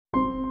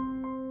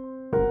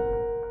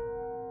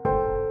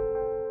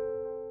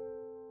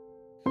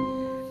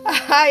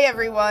Hi,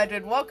 everyone,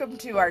 and welcome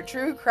to our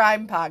True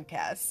Crime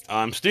Podcast.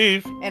 I'm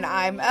Steve. And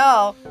I'm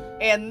Elle,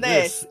 and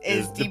this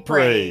is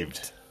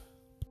Depraved.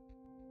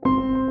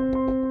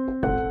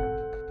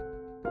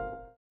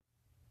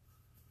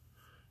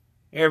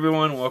 Hey,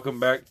 everyone, welcome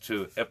back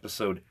to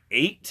episode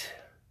 8.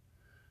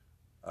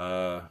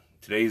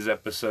 Today's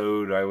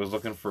episode, I was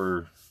looking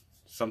for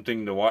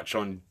something to watch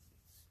on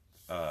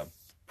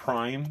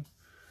Prime,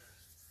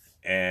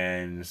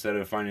 and instead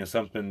of finding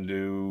something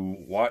to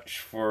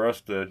watch for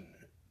us to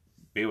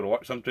be able to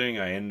watch something,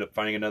 I ended up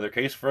finding another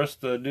case for us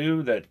to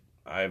do that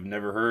I've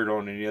never heard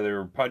on any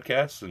other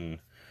podcasts, and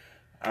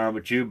I don't know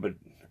about you, but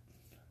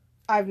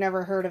I've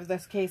never heard of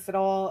this case at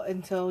all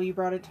until you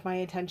brought it to my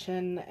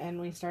attention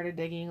and we started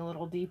digging a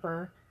little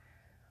deeper.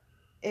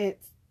 It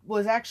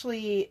was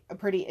actually a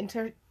pretty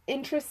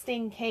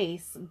interesting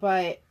case,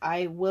 but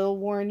I will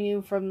warn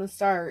you from the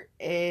start,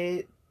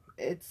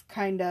 it's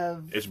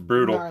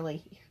brutal.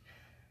 Gnarly.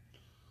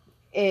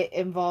 It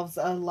involves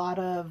a lot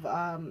of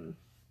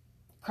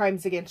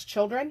crimes against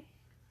children.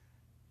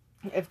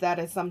 If that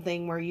is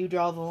something where you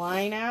draw the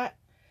line at,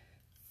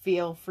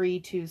 feel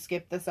free to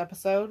skip this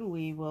episode.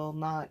 We will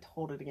not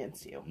hold it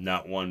against you.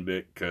 Not one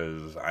bit,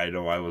 because I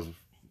know I was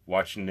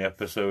watching the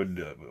episode,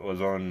 it was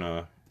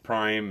on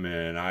Prime,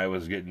 and I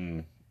was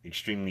getting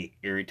extremely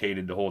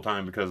irritated the whole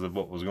time because of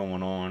what was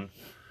going on.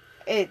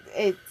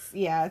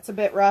 It's a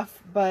bit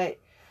rough, but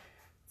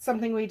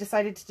something we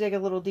decided to dig a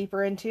little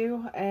deeper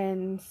into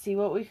and see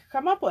what we could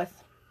come up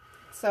with.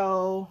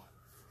 So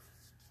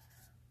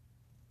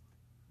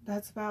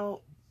that's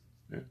about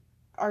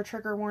our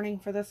trigger warning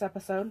for this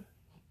episode.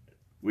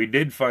 We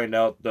did find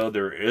out, though,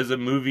 there is a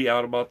movie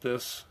out about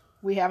this.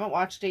 We haven't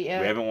watched it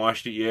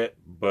yet.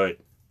 But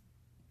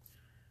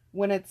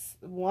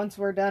once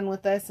we're done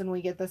with this and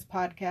we get this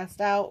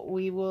podcast out,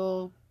 we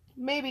will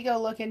maybe go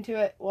look into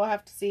it. We'll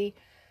have to see.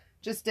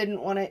 Just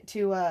didn't want it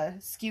to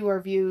skew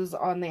our views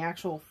on the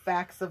actual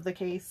facts of the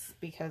case,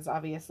 because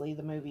obviously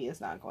the movie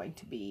is not going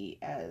to be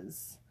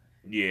as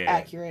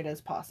accurate as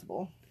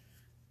possible.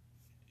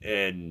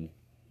 And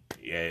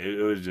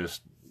it was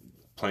just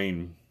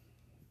plain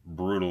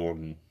brutal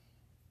and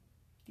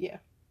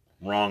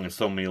wrong in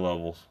so many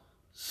levels.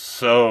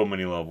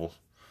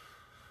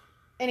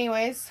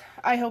 Anyways,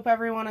 I hope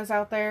everyone is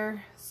out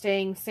there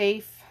staying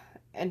safe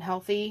and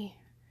healthy.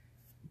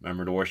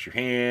 Remember to wash your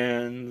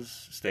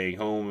hands, stay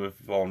home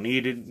if all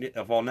needed,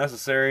 if all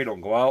necessary.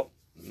 Don't go out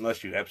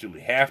unless you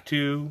absolutely have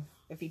to.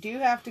 If you do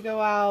have to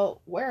go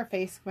out, wear a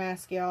face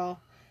mask, y'all.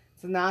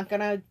 It's not going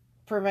to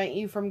prevent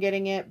you from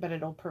getting it, but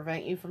it'll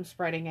prevent you from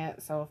spreading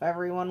it. So if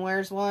everyone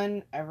wears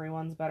one,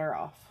 everyone's better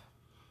off.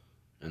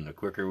 And the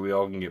quicker we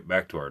all can get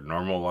back to our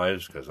normal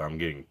lives, because I'm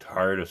getting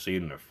tired of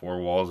seeing the four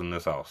walls in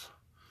this house.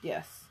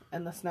 Yes,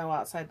 and the snow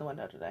outside the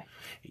window today.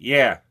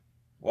 Yeah.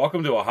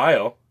 Welcome to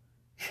Ohio.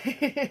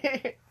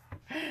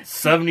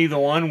 70 the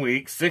one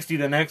week, 60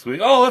 the next week.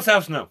 Oh, let's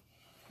have snow.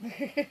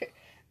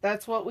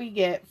 That's what we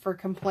get for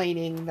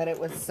complaining that it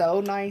was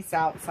so nice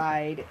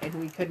outside and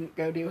we couldn't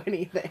go do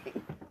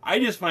anything. I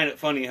just find it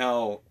funny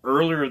how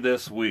earlier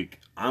this week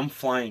I'm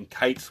flying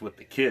kites with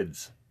the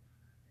kids.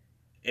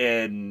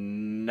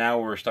 And now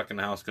we're stuck in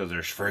the house because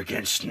there's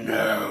freaking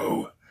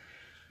snow.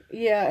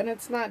 Yeah, and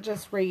it's not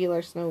just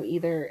regular snow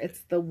either.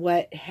 It's the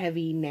wet,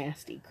 heavy,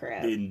 nasty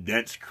crap. The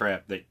dense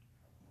crap that,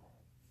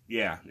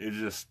 it's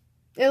just...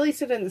 At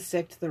least it didn't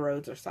stick to the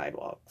roads or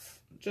sidewalks.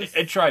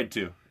 It tried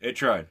to. It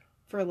tried.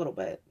 For a little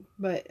bit.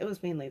 But it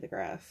was mainly the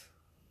grass.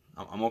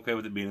 I'm okay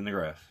with it being in the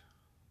grass.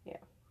 Yeah.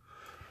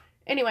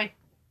 Anyway,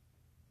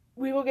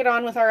 we will get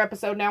on with our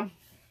episode now.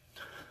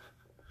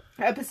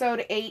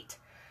 Episode 8,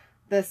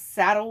 The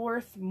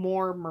Saddleworth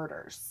Moor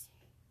Murders.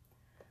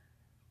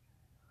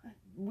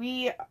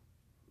 We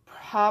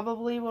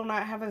probably will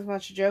not have as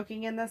much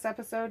joking in this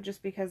episode,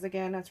 just because,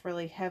 again, it's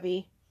really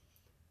heavy.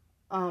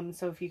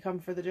 So if you come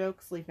for the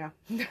jokes, leave now.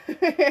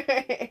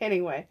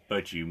 Anyway.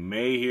 But you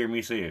may hear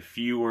me say a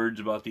few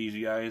words about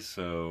these guys,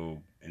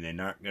 and they're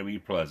not going to be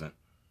pleasant.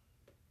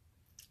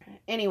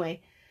 Anyway.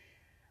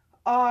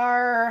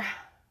 We'll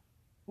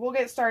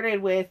get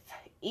started with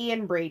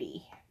Ian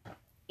Brady.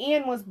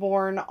 Ian was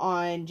born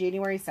on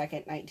January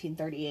 2nd,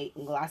 1938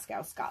 in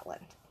Glasgow,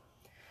 Scotland.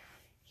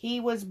 He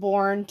was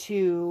born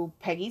to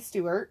Peggy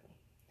Stewart.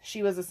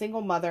 She was a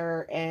single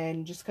mother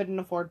and just couldn't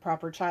afford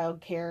proper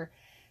child care,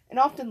 and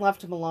often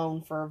left him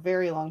alone for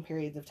very long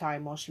periods of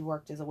time while she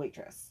worked as a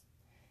waitress.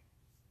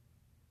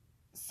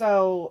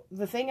 So,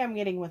 the thing I'm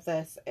getting with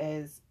this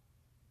is,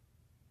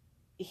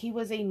 he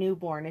was a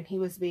newborn and he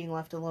was being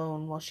left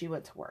alone while she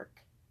went to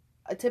work.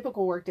 A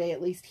typical workday,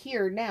 at least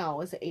here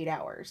now, is 8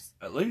 hours.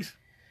 At least.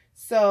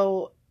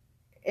 So,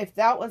 if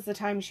that was the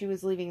time she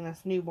was leaving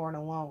this newborn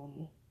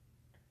alone,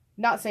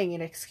 not saying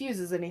it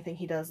excuses anything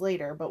he does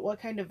later, but what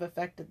kind of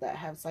effect did that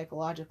have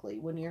psychologically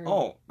when you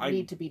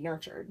need to be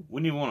nurtured?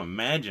 Wouldn't even want to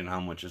imagine how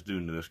much it's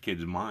doing to this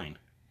kid's mind.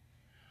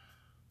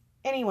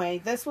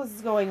 Anyway, this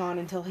was going on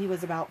until he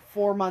was about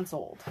 4 months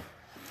old.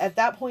 At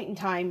that point in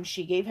time,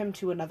 she gave him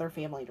to another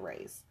family to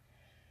raise.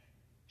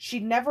 She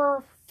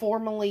never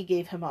formally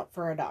gave him up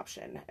for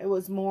adoption. It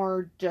was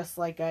more just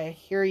like a,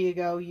 here you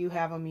go, you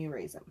have him, you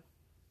raise him.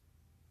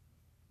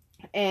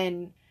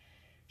 And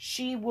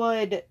she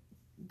would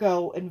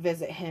go and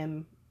visit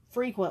him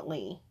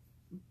frequently,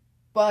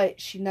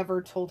 but she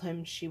never told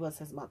him she was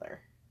his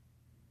mother.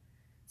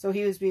 So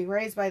he was being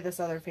raised by this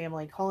other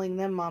family, calling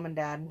them mom and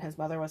dad, and his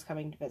mother was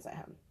coming to visit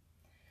him.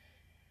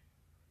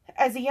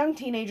 As a young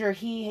teenager,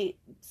 he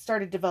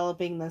started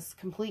developing this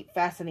complete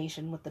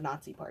fascination with the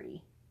Nazi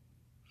Party.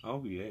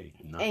 Oh, yay.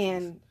 Nazis.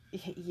 And,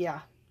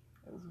 yeah,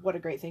 what a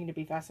great thing to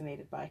be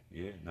fascinated by.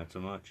 Yeah, not so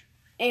much.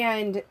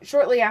 And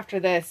shortly after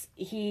this,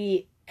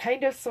 he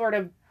kind of sort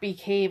of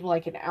became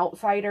like an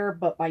outsider,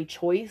 but by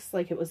choice,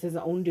 like it was his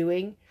own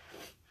doing.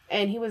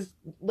 And he was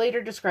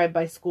later described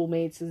by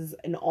schoolmates as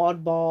an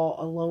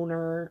oddball, a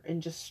loner,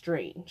 and just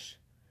strange.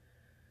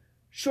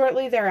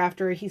 Shortly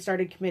thereafter, he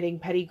started committing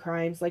petty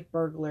crimes like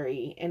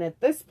burglary, and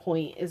at this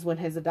point is when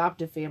his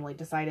adoptive family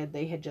decided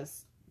they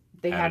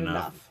had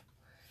enough.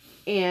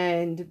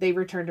 And they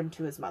returned him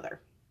to his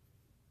mother.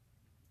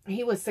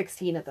 He was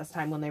 16 at this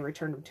time when they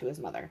returned him to his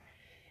mother.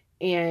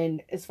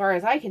 And as far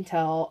as I can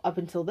tell, up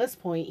until this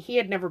point, he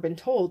had never been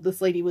told this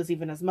lady was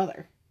even his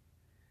mother.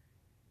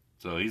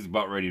 So he's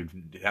about ready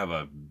to have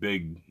a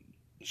big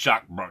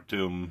shock brought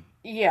to him.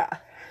 Yeah.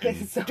 So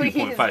he's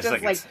just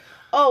seconds. like,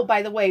 oh,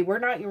 by the way, we're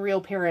not your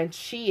real parents.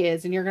 She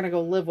is, and you're going to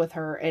go live with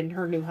her and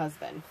her new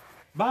husband.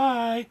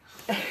 Bye.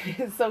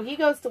 So he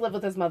goes to live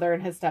with his mother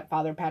and his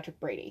stepfather, Patrick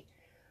Brady.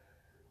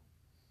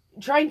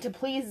 Trying to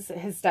please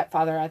his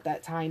stepfather at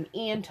that time,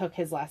 Ian took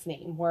his last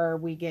name, where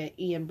we get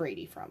Ian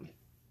Brady from.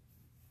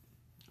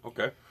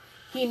 Okay.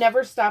 He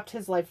never stopped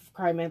his life of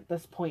crime at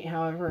this point,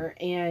 however,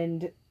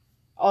 and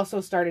also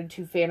started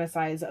to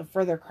fantasize of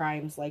further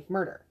crimes like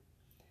murder.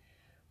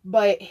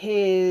 But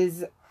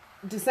his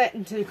descent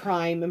into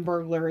crime and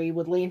burglary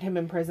would land him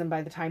in prison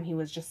by the time he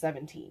was just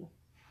 17.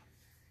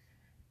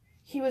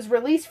 He was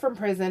released from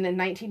prison in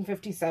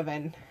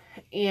 1957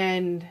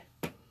 and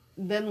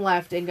then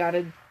left and got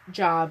a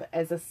job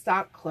as a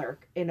stock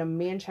clerk in a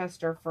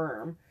Manchester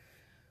firm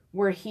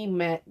where he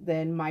met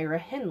then Myra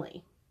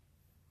Henley.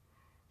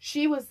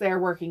 She was there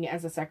working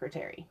as a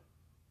secretary.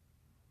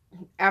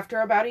 After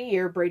about a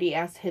year, Brady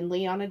asked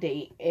Henley on a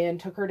date and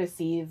took her to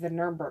see the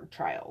Nuremberg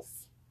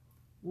trials.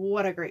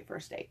 What a great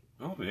first date.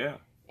 Oh, yeah.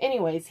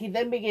 Anyways, he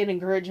then began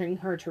encouraging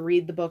her to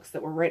read the books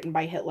that were written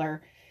by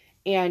Hitler,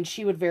 and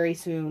she would very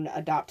soon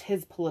adopt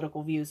his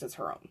political views as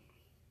her own.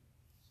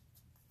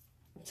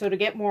 So to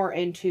get more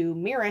into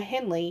Myra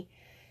Henley,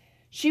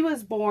 she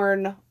was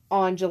born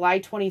on July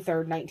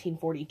 23rd,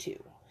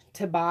 1942,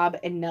 to Bob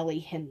and Nellie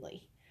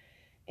Henley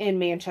in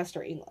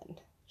Manchester,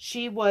 England.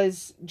 She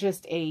was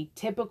just a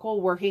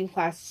typical working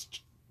class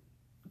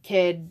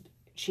kid.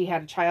 She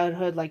had a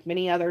childhood like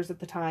many others at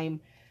the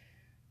time.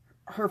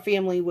 Her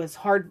family was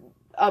hard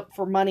up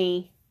for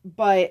money,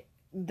 but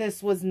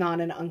this was not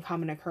an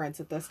uncommon occurrence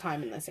at this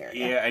time in this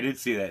area. Yeah, I did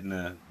see that in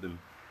the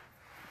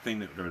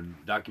the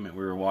document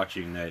we were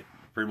watching, that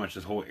pretty much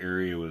this whole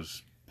area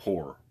was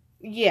poor.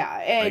 Yeah,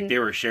 and like they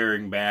were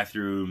sharing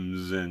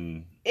bathrooms,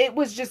 and it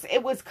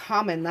was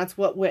common. That's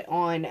what went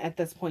on at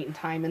this point in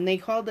time, and they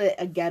called it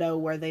a ghetto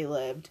where they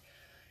lived.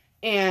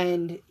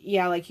 And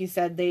yeah, like you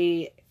said,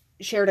 they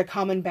shared a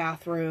common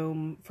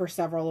bathroom for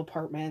several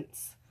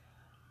apartments.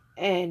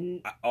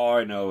 And all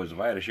I know is if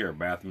I had to share a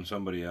bathroom with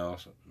somebody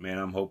else, man,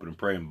 I'm hoping and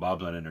praying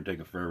Bob's not in there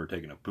taking forever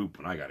taking a poop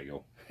when I gotta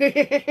go.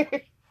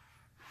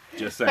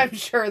 Just saying. I'm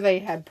sure they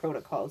had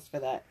protocols for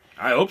that.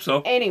 I hope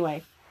so.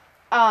 Anyway,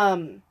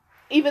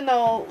 even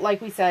though, like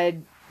we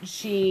said,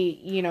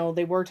 she,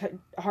 they were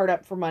hard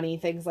up for money,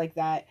 things like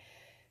that,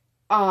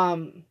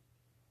 her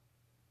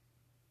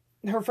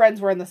friends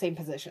were in the same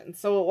position.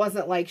 So it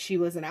wasn't like she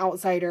was an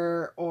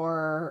outsider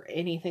or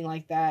anything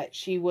like that.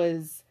 She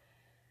was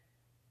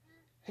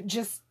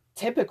just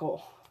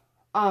typical.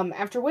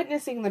 After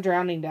witnessing the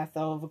drowning death,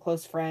 though, of a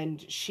close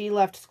friend, she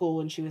left school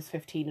when she was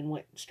 15 and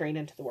went straight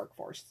into the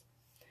workforce.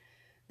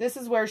 This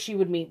is where she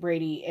would meet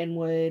Brady and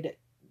would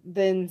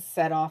then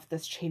set off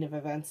this chain of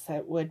events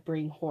that would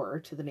bring horror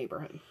to the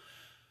neighborhood.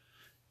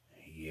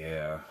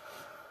 Yeah.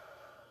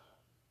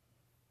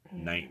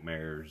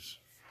 Nightmares.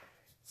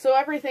 So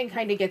everything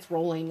kind of gets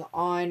rolling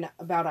on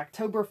about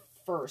October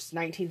 1st,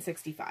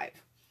 1965.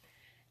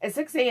 At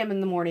 6 a.m.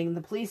 in the morning,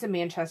 the police in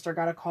Manchester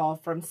got a call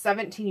from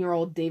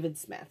 17-year-old David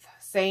Smith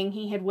saying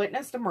he had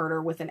witnessed a murder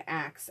with an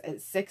axe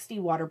at 60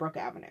 Waterbrook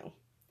Avenue.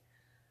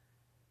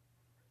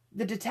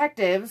 The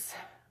detectives,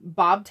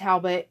 Bob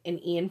Talbot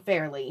and Ian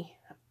Fairley,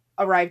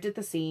 arrived at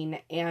the scene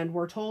and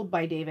were told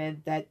by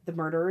David that the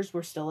murderers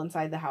were still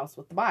inside the house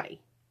with the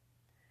body.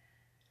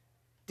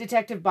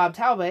 Detective Bob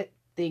Talbot,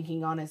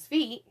 thinking on his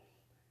feet,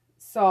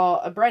 saw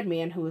a bread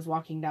man who was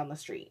walking down the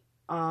street.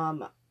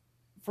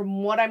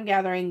 From what I'm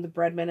gathering, the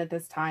breadmen at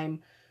this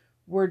time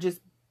were just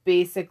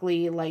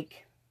basically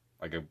like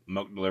a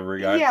milk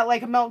delivery guy? Yeah,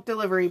 like a milk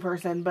delivery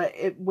person, but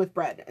with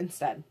bread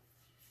instead.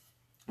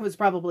 It was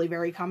probably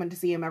very common to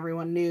see him.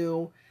 Everyone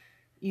knew.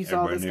 You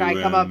saw this guy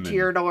come up to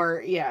your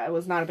door. Yeah, it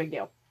was not a big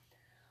deal.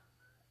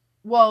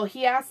 Well,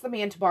 he asked the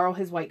man to borrow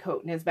his white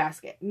coat and his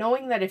basket,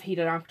 knowing that if he'd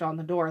knocked on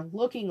the door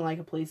looking like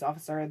a police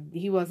officer,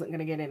 he wasn't going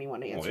to get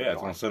anyone to answer the door.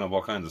 It's going to send up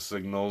all kinds of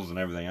signals and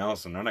everything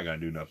else, and they're not going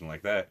to do nothing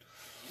like that.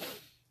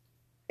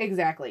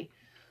 Exactly.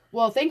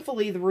 Well,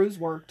 thankfully, the ruse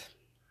worked,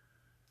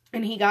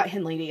 and he got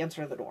Henley to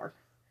answer the door.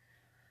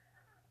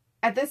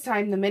 At this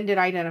time, the men did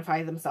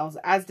identify themselves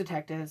as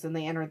detectives, and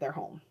they entered their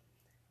home.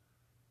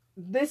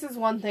 This is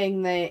one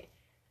thing that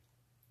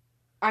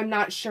I'm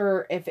not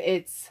sure if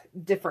it's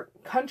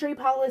different country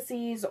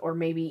policies or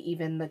maybe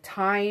even the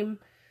time,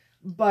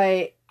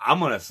 but I'm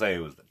going to say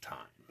it was the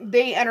time.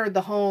 They entered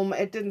the home.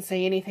 It didn't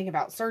say anything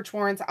about search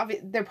warrants.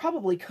 There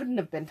probably couldn't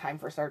have been time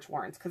for search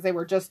warrants because they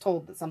were just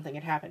told that something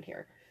had happened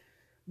here.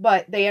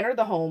 But they entered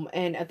the home,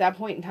 and at that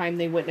point in time,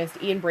 they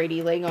witnessed Ian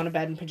Brady laying on a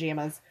bed in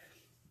pajamas,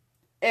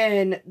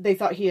 and they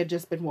thought he had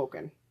just been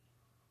woken.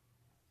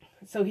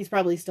 So he's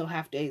probably still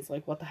half dazed,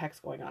 like, what the heck's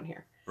going on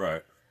here?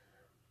 Right.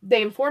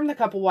 They informed the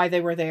couple why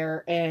they were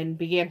there and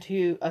began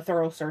a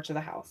thorough search of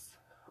the house.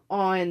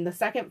 On the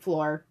second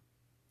floor,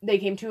 they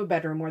came to a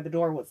bedroom where the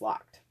door was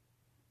locked.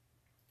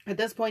 At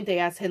this point, they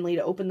asked Henley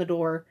to open the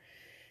door,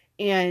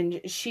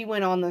 and she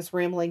went on this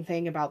rambling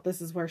thing about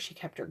this is where she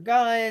kept her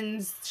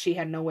guns. She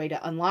had no way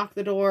to unlock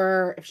the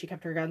door. If she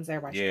kept her guns there,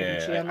 why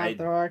couldn't she unlock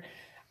the door?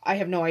 I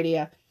have no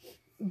idea.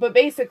 But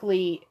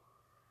basically,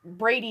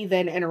 Brady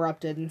then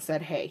interrupted and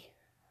said, hey,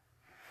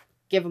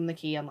 give him the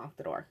key, unlock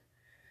the door.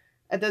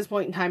 At this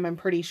point in time, I'm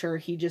pretty sure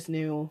he just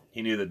knew.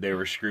 He knew that they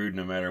were screwed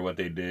no matter what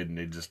they did, and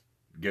they'd just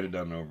get it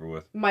done and over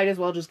with. Might as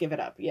well just give it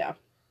up, yeah.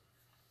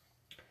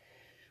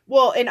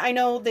 Well, and I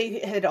know they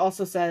had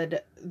also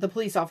said, the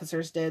police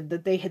officers did,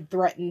 that they had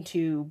threatened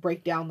to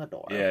break down the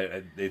door.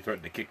 Yeah, they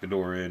threatened to kick the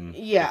door in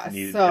if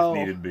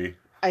needed be.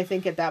 I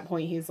think at that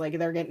point he's like,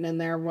 they're getting in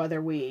there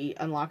whether we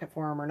unlock it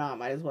for them or not.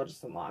 Might as well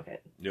just unlock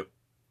it. Yep.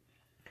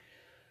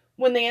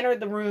 When they entered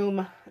the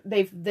room,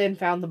 they then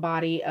found the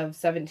body of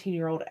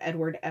 17-year-old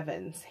Edward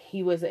Evans.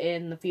 He was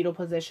in the fetal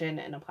position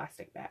in a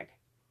plastic bag.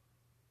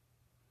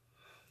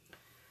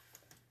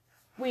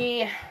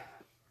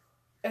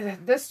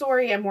 This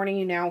story, I'm warning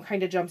you now,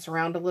 kind of jumps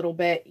around a little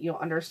bit. You'll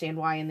understand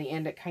why in the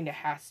end it kind of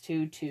has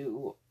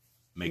to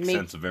make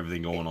sense of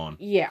everything going on.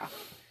 Yeah.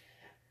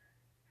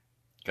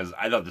 Because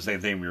I thought the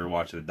same thing when we were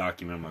watching the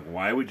document. I'm like,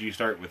 why would you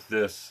start with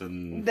this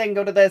and then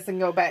go to this and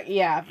go back?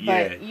 Yeah,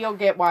 but you'll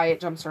get why it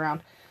jumps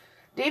around.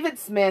 David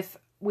Smith,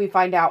 we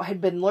find out,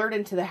 had been lured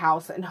into the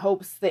house in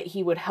hopes that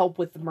he would help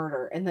with the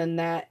murder, and then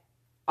that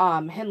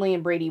Henley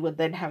and Brady would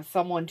then have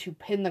someone to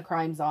pin the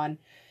crimes on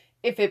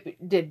if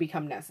it did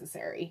become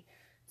necessary.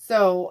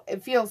 So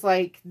it feels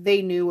like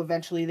they knew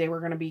eventually they were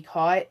going to be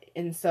caught,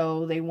 and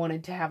so they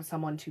wanted to have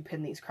someone to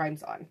pin these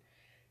crimes on.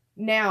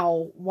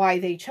 Now, why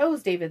they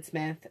chose David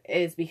Smith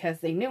is because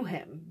they knew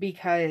him,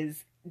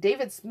 because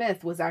David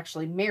Smith was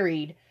actually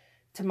married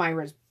to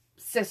Myra's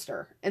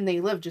sister, and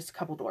they lived just a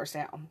couple doors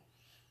down.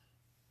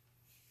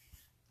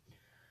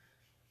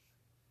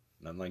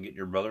 Nothing like getting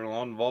your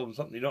brother-in-law involved in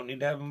something you don't need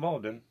to have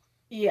involved in.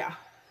 Yeah.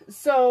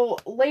 So,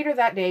 later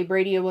that day,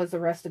 Brady was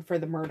arrested for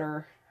the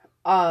murder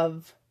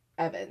of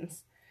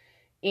Evans.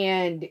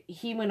 And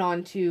he went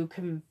on to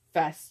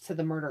confess to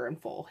the murder in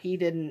full. He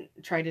didn't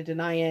try to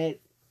deny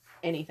it,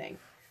 anything.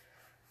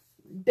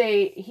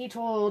 He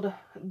told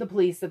the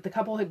police that the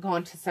couple had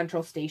gone to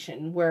Central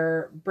Station,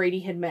 where Brady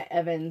had met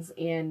Evans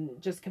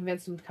and just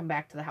convinced him to come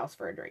back to the house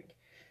for a drink.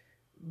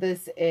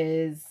 This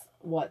is,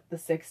 the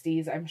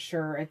 60s? I'm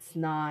sure it's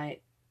not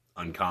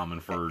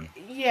uncommon for...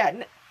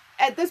 Yeah,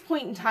 at this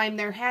point in time,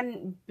 there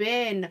hadn't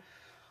been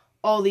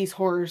all these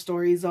horror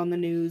stories on the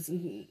news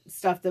and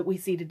stuff that we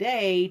see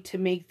today to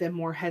make them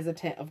more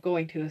hesitant of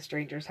going to a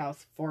stranger's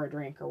house for a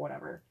drink or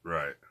whatever.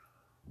 Right.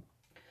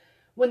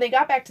 When they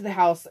got back to the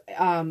house,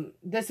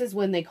 this is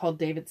when they called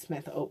David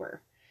Smith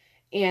over.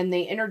 And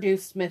they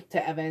introduced Smith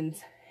to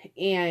Evans.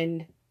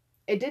 And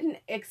it didn't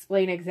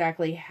explain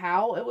exactly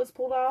how it was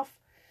pulled off.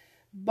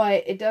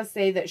 But it does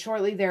say that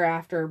shortly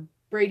thereafter,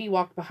 Brady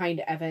walked behind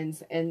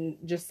Evans and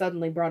just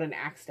suddenly brought an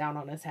axe down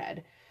on his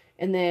head.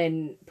 And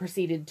then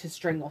proceeded to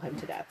strangle him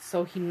to death.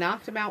 So he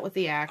knocked him out with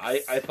the axe.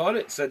 I thought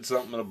it said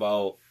something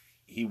about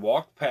he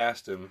walked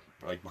past him,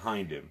 like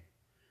behind him,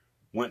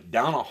 went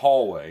down a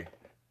hallway,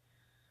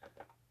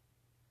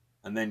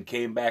 and then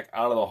came back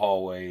out of the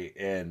hallway,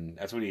 and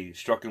that's when he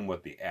struck him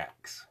with the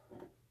axe.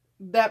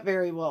 That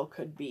very well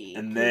could be.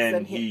 And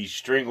then he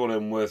strangled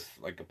him with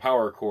like a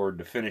power cord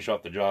to finish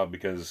off the job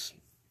because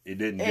it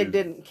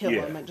didn't kill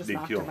him, it just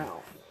knocked him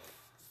out.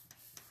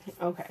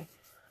 Okay.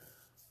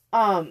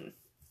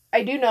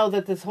 I do know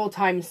that this whole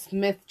time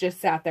Smith just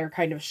sat there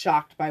kind of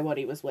shocked by what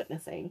he was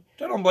witnessing.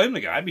 I don't blame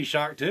the guy. I'd be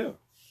shocked too.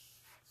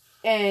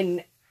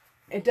 And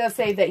it does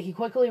say that he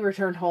quickly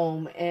returned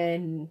home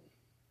and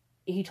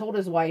he told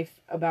his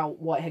wife about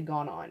what had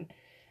gone on.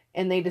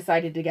 And they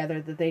decided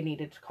together that they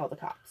needed to call the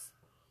cops.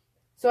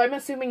 So I'm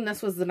assuming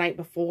this was the night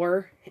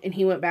before, and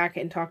he went back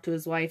and talked to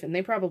his wife, and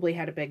they probably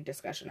had a big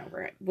discussion over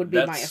it, would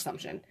be my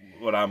assumption.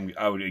 What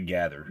I would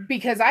gather.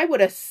 Because I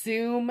would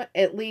assume,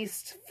 at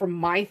least from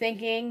my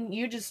thinking,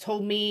 you just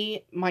told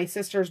me my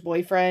sister's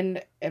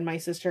boyfriend and my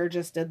sister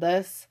just did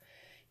this.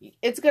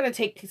 It's going to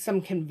take some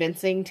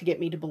convincing to get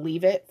me to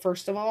believe it,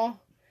 first of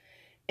all.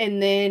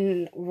 And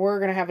then we're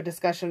going to have a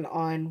discussion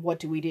on what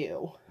do we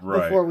do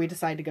before we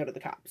decide to go to the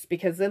cops.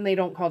 Because then they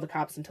don't call the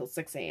cops until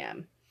 6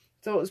 a.m.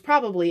 So it was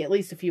probably at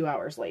least a few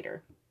hours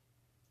later.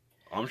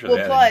 I'm sure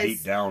they had a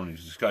deep down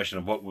discussion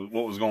of what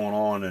was going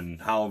on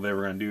and how they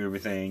were going to do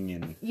everything.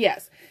 And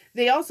yes.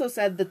 They also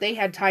said that they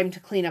had time to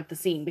clean up the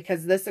scene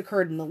because this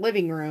occurred in the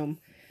living room.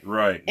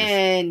 Right.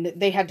 And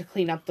they had to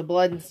clean up the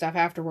blood and stuff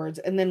afterwards.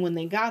 And then when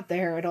they got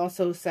there, it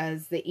also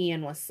says that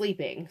Ian was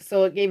sleeping.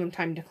 So it gave him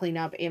time to clean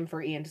up and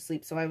for Ian to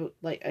sleep. So I would,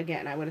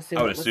 I would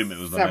assume it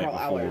was several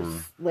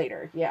hours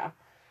later. Yeah.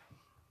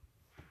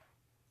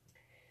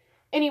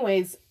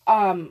 Anyways,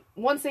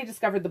 once they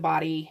discovered the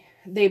body,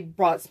 they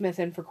brought Smith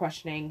in for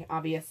questioning,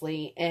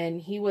 obviously,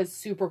 and he was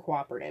super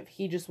cooperative.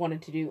 He just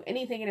wanted to do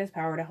anything in his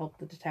power to help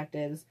the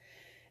detectives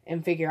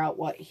and figure out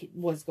what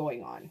was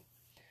going on.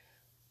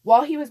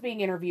 While he was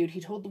being interviewed, he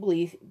told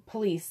the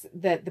police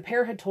that the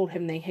pair had told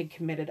him they had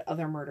committed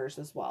other murders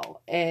as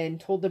well, and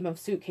told them of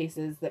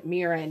suitcases that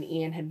Mira and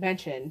Ian had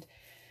mentioned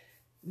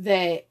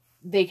that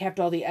they kept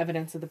all the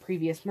evidence of the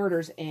previous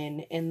murders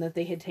in, and that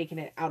they had taken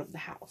it out of the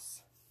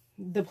house.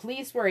 The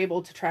police were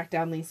able to track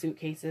down these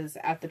suitcases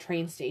at the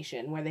train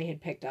station where they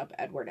had picked up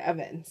Edward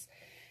Evans,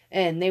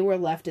 and they were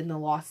left in the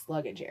lost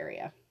luggage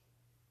area.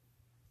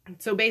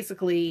 So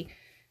basically,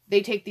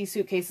 they take these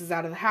suitcases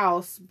out of the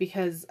house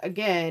because,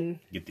 again,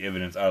 get the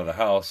evidence out of the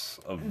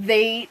house of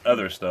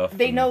other stuff.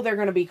 They know they're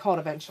going to be caught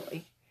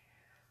eventually.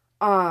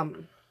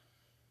 And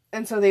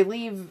so they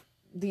leave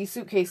these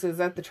suitcases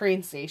at the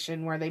train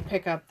station where they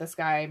pick up this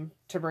guy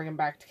to bring him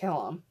back to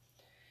kill him.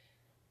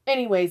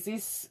 Anyways,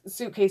 these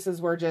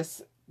suitcases were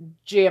just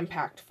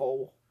jam-packed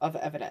full of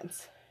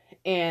evidence.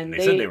 And they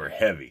said they were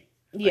heavy.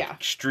 Yeah.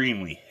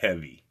 Extremely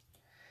heavy.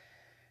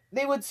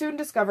 They would soon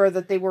discover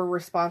that they were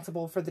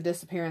responsible for the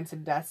disappearance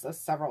and deaths of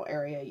several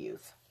area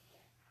youth.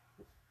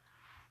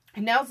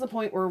 And now's the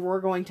point where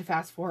we're going to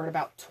fast forward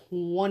about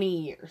 20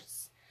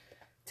 years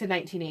to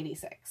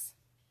 1986.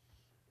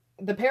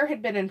 The pair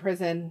had been in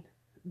prison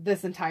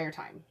this entire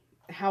time.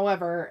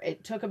 However,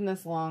 it took them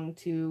this long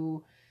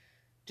to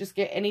just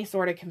get any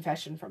sort of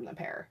confession from the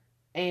pair.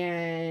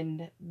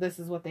 And this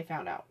is what they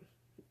found out.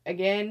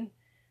 Again,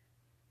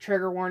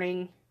 trigger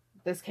warning,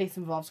 this case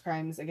involves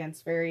crimes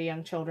against very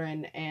young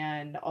children,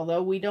 and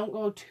although we don't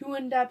go too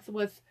in depth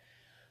with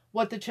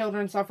what the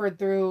children suffered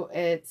through,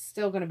 it's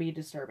still going to be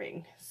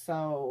disturbing.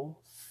 So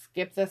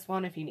skip this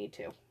one if you need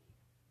to.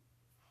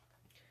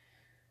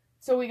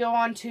 So we go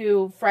on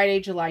to Friday,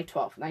 July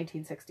 12th,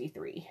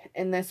 1963,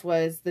 and this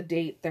was the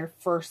date their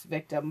first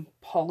victim,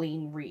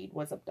 Pauline Reed,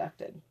 was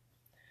abducted.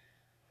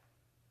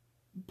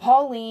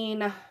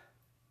 Pauline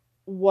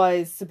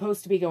was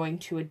supposed to be going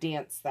to a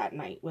dance that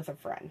night with a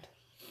friend.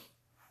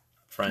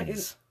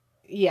 Friends.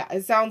 Yeah,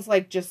 it sounds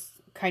like just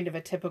kind of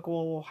a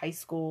typical high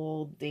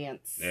school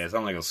dance. Yeah, it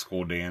sounded like a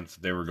school dance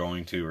they were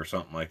going to or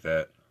something like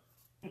that.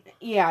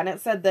 Yeah, and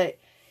it said that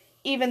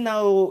even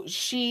though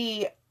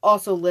she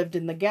also lived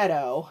in the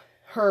ghetto,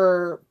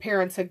 her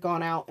parents had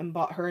gone out and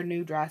bought her a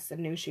new dress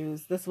and new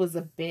shoes. This was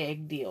a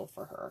big deal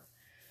for her.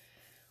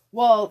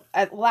 Well,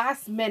 at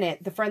last minute,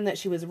 the friend that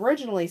she was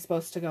originally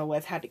supposed to go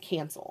with had to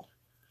cancel.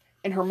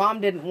 And her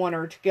mom didn't want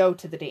her to go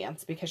to the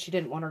dance because she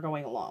didn't want her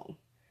going alone.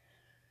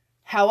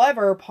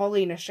 However,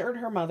 Pauline assured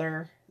her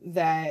mother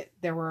that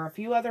there were a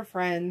few other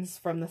friends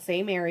from the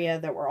same area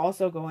that were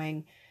also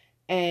going,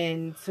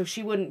 and so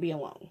she wouldn't be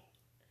alone.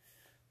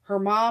 Her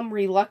mom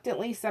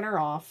reluctantly sent her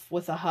off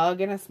with a hug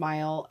and a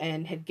smile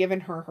and had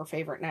given her her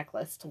favorite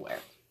necklace to wear,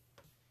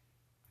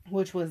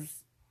 which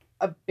was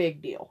a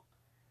big deal.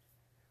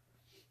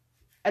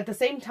 At the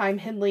same time,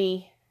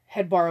 Henley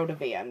had borrowed a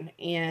van,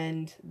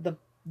 and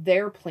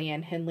their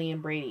plan, Henley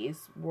and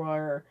Brady's,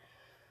 were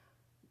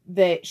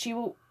that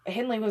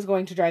Henley was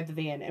going to drive the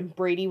van, and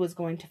Brady was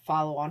going to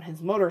follow on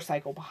his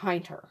motorcycle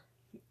behind her.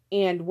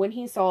 And when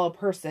he saw a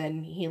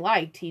person he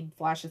liked, he'd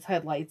flash his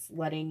headlights,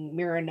 letting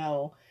Mira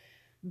know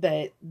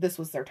that this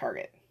was their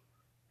target.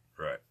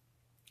 Right.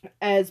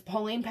 As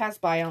Pauline passed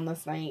by on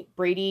this night,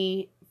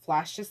 Brady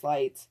flashed his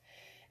lights,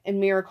 and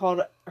Mira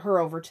called her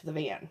over to the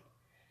van.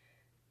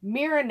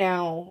 Mira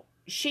now,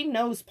 she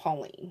knows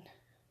Pauline.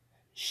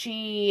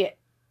 She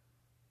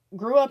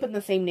grew up in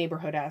the same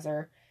neighborhood as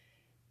her,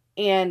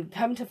 and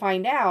come to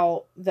find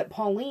out that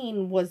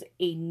Pauline was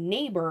a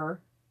neighbor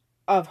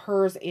of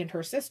hers and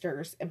her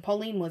sister's, and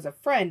Pauline was a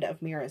friend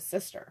of Mira's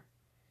sister.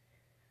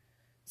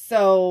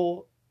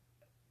 So,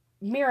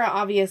 Pauline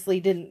obviously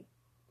didn't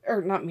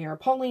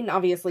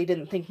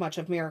think much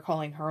of Mira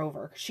calling her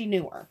over, because she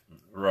knew her.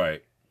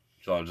 Right.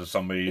 So, just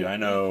somebody I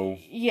know.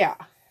 Yeah.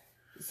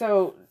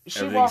 So,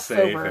 she walks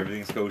safe, over.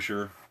 Everything's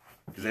kosher.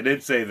 Because they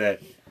did say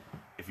that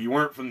if you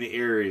weren't from the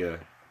area,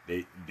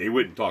 they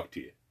wouldn't talk to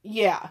you.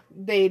 Yeah,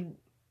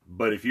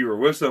 But if you were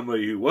with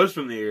somebody who was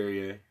from the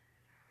area,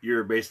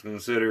 you're basically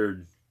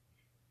considered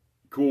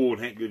cool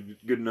and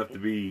good enough to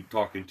be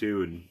talking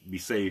to and be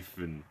safe.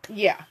 And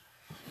yeah.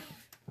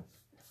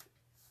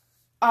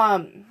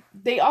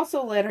 They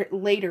also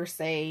later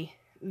say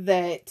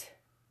that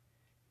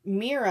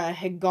Mira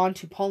had gone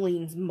to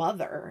Pauline's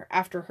mother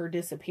after her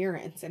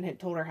disappearance and had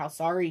told her how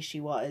sorry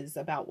she was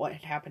about what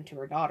had happened to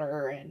her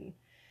daughter, and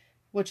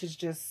which is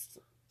just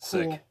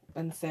cool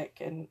and sick,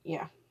 and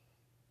yeah.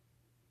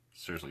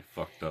 Seriously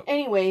fucked up.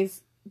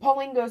 Anyways,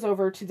 Pauline goes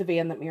over to the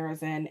van that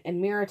Mira's in,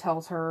 and Mira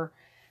tells her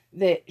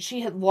that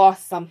she had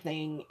lost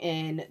something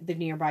in the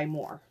nearby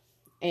moor,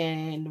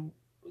 and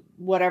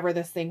whatever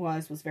this thing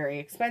was very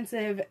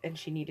expensive, and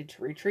she needed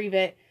to retrieve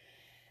it,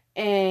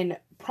 and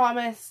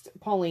promised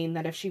Pauline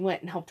that if she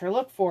went and helped her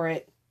look for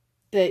it,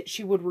 that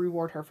she would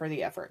reward her for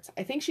the efforts.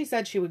 I think she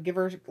said she would give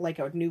her like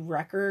a new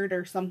record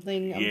or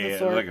something of the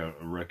sort. Like a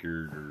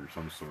record or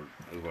some sort,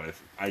 is what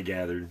I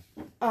gathered.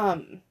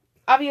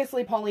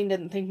 Obviously Pauline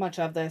didn't think much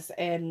of this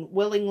and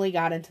willingly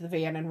got into the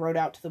van and rode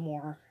out to the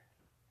moor.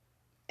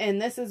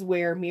 And this is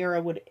where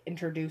Mira would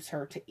introduce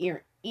her to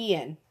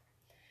Ian.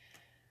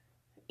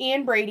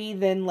 Ian Brady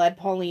then led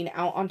Pauline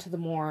out onto the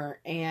moor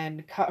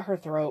and cut her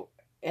throat,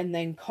 and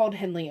then called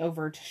Henley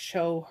over to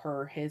show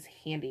her his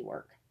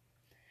handiwork.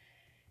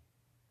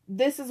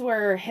 This is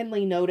where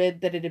Henley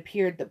noted that it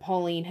appeared that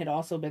Pauline had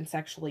also been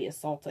sexually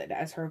assaulted,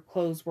 as her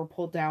clothes were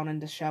pulled down and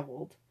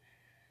disheveled.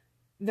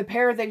 The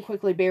pair then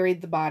quickly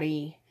buried the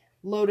body,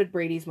 loaded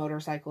Brady's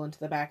motorcycle into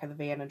the back of the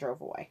van, and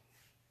drove away.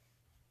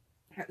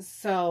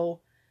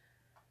 So,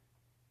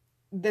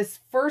 this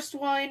first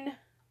one,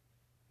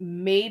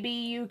 maybe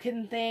you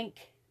can think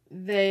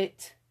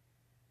that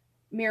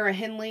Mira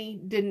Henley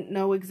didn't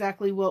know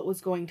exactly what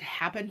was going to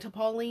happen to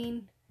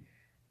Pauline,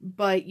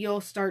 but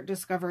you'll start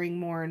discovering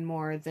more and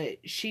more that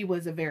she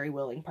was a very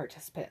willing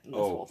participant in this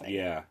whole thing.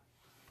 Yeah.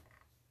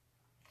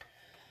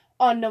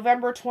 On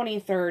November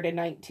 23rd in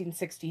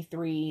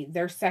 1963,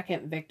 their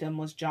second victim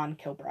was John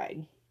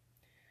Kilbride.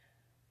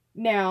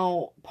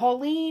 Now,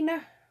 Pauline,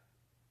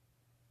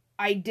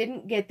 I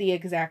didn't get the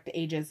exact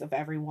ages of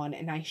everyone,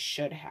 and I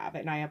should have,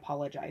 and I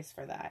apologize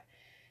for that.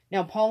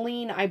 Now,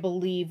 Pauline, I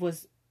believe,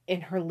 was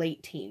in her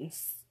late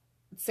teens,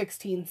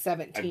 16,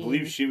 17. I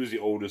believe she was the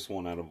oldest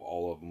one out of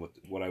all of them, with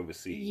what I was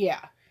seeing.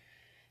 Yeah.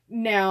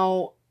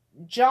 Now,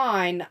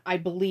 John, I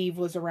believe,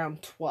 was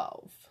around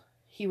 12.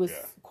 He was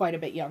quite a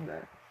bit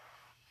younger.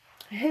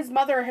 His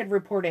mother had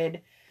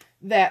reported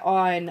that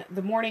on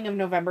the morning of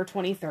November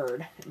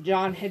 23rd,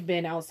 John had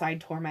been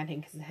outside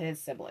tormenting his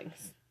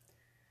siblings.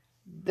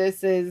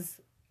 This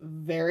is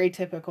very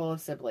typical of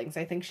siblings.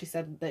 I think she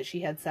said that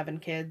she had 7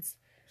 kids.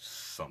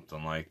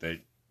 Something like that.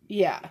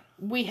 Yeah.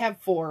 We have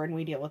 4 and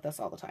we deal with this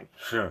all the time.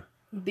 Sure.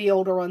 The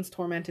older ones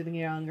tormenting the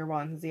younger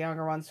ones. The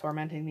younger ones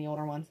tormenting the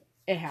older ones.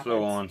 It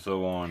happens.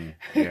 So on.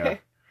 Yeah.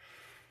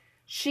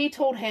 She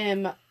told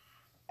him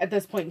at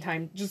this point in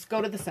time, just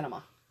go to the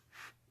cinema.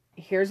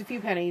 Here's a few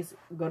pennies.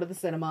 Go to the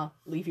cinema.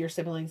 Leave your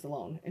siblings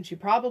alone. And she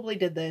probably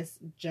did this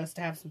just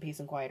to have some peace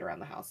and quiet around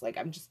the house. Like,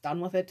 I'm just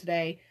done with it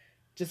today.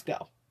 Just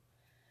go.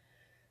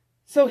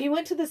 So he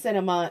went to the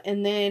cinema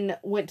and then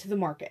went to the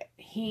market.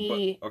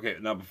 Okay,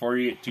 now before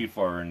you get too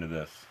far into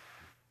this,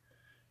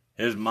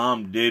 his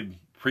mom did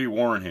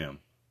pre-warn him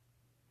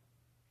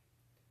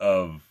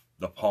of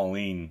the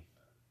Pauline.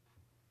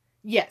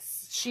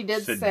 Yes, she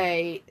did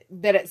say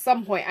that at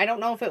some point, I don't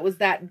know if it was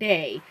that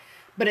day,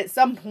 but at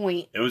some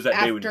point, it was that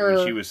day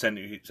when she was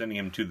sending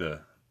him to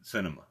the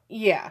cinema.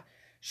 Yeah.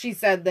 She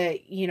said that,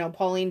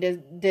 Pauline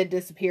did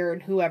disappear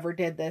and whoever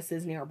did this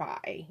is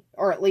nearby.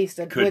 Or at least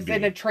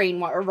within a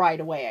train ride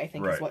away, I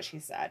think is what she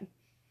said.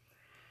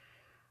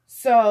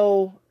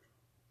 So,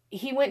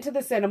 he went to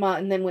the cinema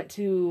and then went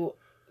to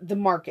the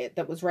market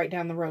that was right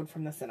down the road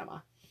from the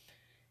cinema.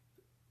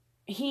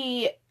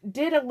 He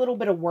did a little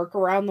bit of work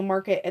around the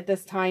market at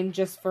this time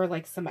just for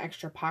like some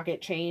extra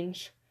pocket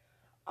change.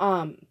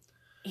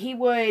 He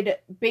would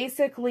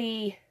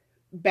basically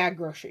bag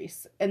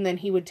groceries and then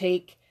he would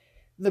take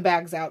the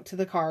bags out to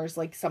the cars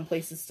like some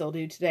places still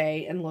do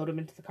today and load them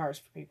into the cars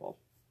for people.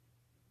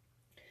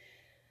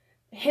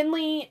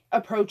 Henley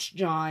approached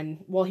John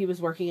while he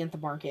was working at the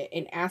market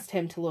and asked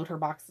him to load her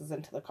boxes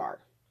into the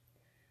car.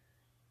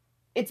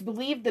 It's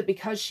believed that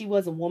because she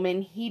was a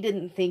woman, he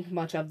didn't think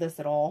much of this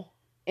at all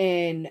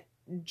and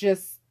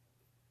just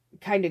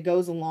kind of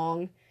goes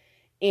along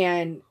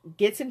and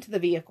gets into the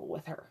vehicle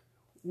with her.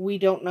 We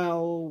don't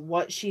know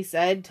what she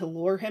said to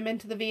lure him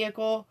into the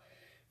vehicle.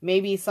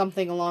 Maybe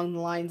something along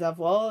the lines of,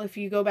 well, if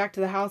you go back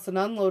to the house and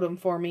unload them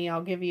for me,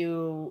 I'll give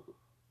you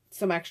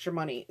some extra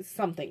money.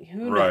 Something.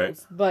 Who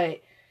knows?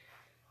 But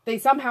they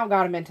somehow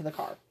got him into the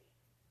car.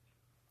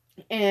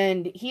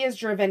 And he is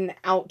driven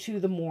out to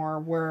the moor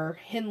where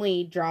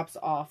Henley drops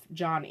off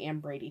John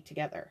and Brady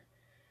together.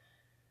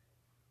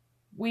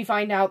 We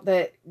find out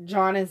that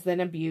John is then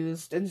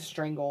abused and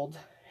strangled.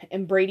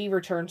 And Brady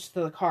returns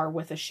to the car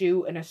with a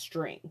shoe and a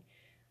string.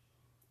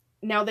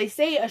 Now, they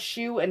say a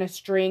shoe and a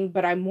string,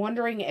 but I'm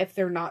wondering if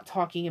they're not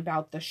talking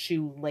about the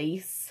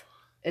shoelace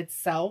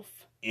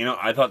itself. You know,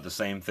 I thought the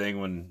same thing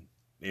when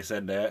they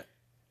said that.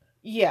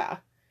 Yeah.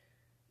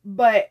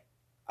 But,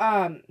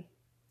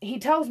 he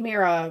tells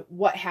Mira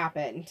what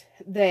happened,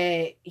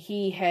 that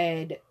he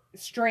had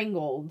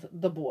strangled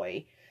the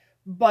boy.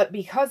 But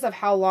because of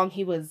how long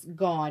he was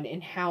gone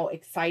and how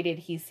excited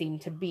he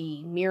seemed to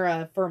be,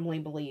 Mira firmly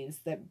believes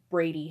that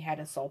Brady had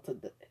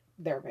assaulted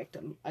their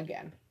victim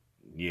again.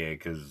 Yeah,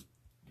 because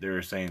they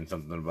were saying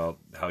something about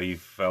how he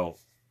felt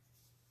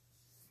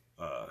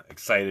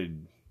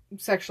excited,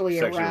 Sexually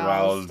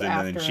aroused,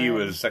 and then she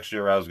was sexually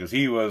aroused because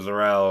he was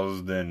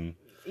aroused, and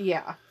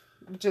yeah,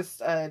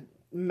 just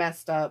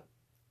messed up.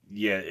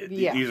 Yeah,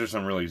 these are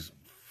some really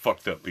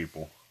fucked up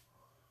people.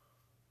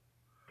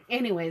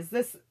 Anyways,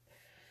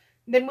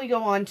 then we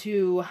go on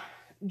to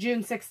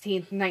June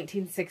 16th,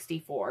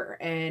 1964,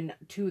 and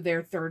to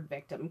their third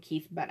victim,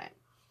 Keith Bennett.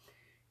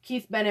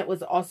 Keith Bennett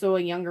was also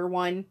a younger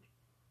one.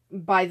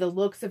 By the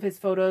looks of his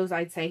photos,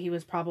 I'd say he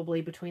was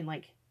probably between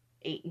like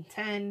 8 and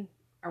 10,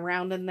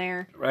 around in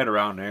there. Right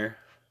around there.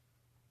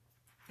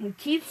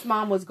 Keith's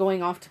mom was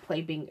going off to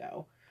play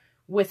bingo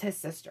with his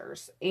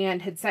sisters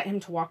and had sent him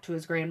to walk to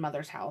his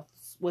grandmother's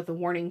house with a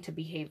warning to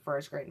behave for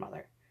his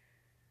grandmother.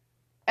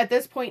 At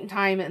this point in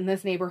time in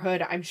this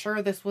neighborhood, I'm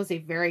sure this was a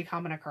very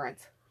common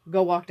occurrence.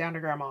 Go walk down to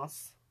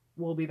Grandma's.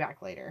 We'll be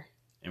back later.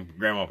 And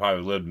Grandma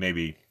probably lived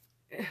maybe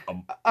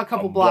a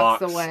couple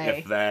blocks away.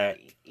 If that.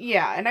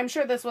 Yeah, and I'm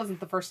sure this wasn't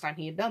the first time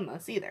he had done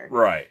this either.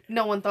 Right.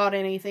 No one thought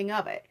anything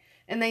of it.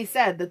 And they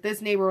said that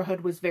this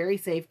neighborhood was very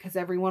safe because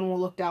everyone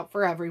looked out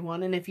for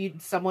everyone. And if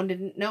someone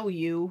didn't know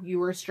you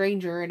were a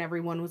stranger, and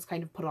everyone was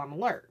kind of put on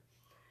alert.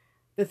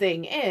 The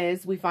thing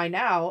is, we find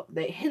out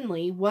that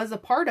Henley was a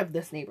part of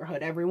this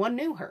neighborhood. Everyone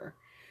knew her.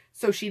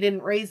 So she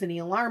didn't raise any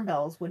alarm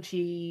bells when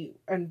she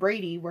and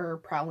Brady were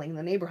prowling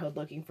the neighborhood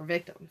looking for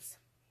victims.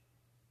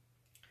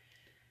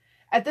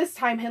 At this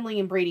time, Henley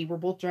and Brady were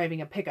both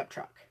driving a pickup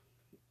truck.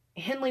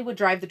 Henley would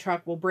drive the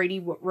truck while Brady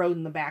rode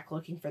in the back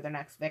looking for the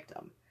next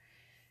victim.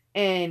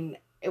 And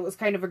it was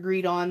kind of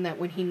agreed on that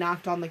when he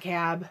knocked on the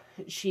cab,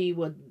 she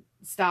would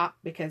stop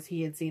because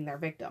he had seen their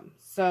victim.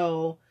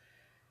 So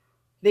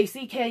they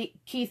see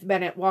Keith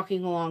Bennett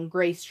walking along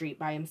Gray Street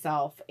by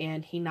himself,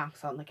 and he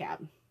knocks on the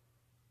cab.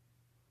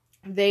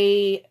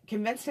 They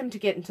convinced him to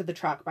get into the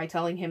truck by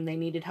telling him they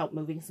needed help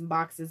moving some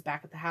boxes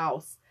back at the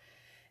house.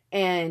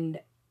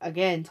 And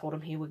again, told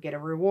him he would get a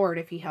reward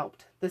if he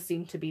helped. This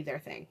seemed to be their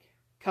thing.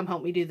 Come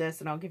help me do this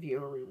and I'll give you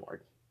a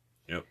reward.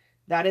 Yep.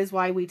 That is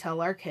why we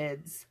tell our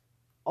kids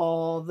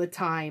all the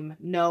time,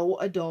 no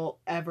adult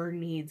ever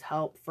needs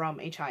help from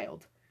a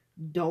child.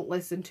 Don't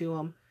listen to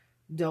them.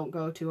 Don't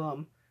go to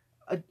them.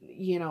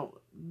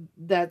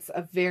 That's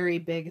a very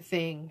big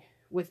thing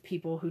with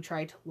people who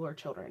try to lure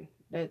children.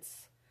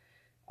 It's,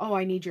 oh,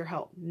 I need your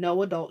help.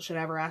 No adult should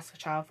ever ask a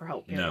child for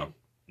help. Period. No,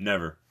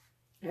 never.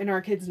 And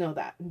our kids know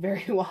that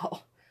very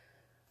well.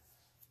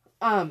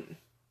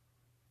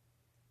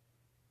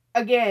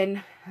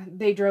 Again,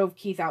 they drove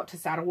Keith out to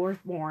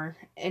Saddleworth more,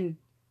 and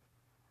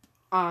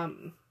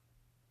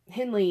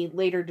Henley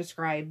later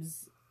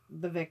describes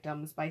the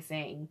victims by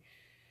saying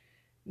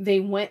they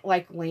went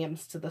like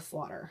lambs to the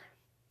slaughter.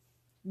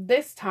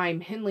 This time,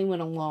 Henley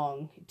went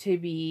along to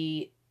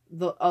be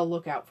a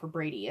lookout for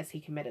Brady as he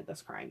committed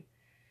this crime.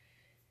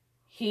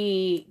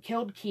 He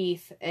killed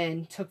Keith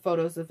and took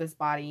photos of his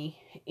body,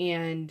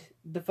 and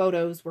the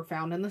photos were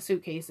found in the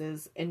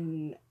suitcases,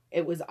 and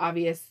it was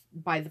obvious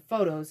by the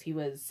photos he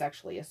was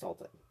sexually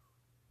assaulted.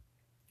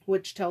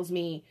 Which tells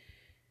me,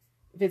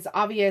 if it's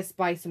obvious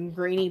by some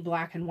grainy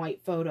black and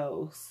white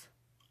photos,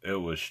 it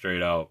was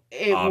straight out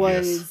it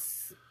obvious.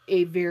 Was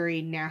a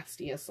very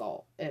nasty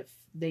assault, if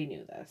they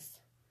knew this.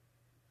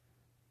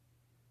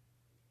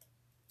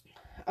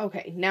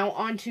 Okay, now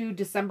on to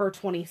December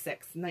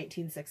 26th,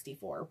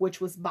 1964, which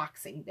was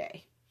Boxing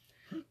Day.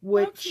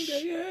 Boxing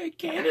Day, yay,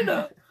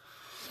 Canada!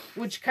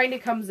 Which kind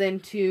of comes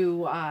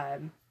into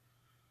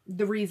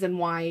the reason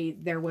why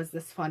there was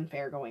this fun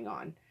fair going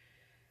on.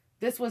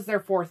 This was their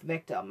fourth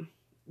victim,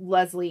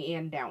 Leslie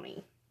Ann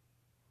Downey.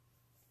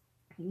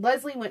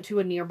 Leslie went to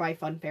a nearby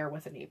fun fair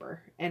with a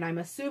neighbor, and I'm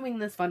assuming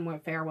this fun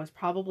fair was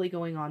probably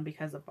going on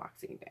because of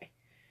Boxing Day.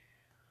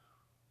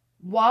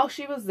 While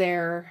she was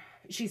there,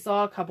 she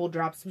saw a couple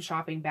drop some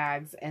shopping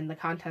bags, and the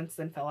contents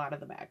then fell out of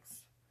the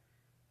bags.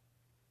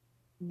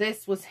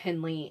 This was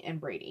Henley and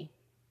Brady.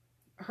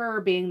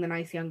 Her, being the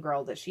nice young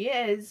girl that she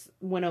is,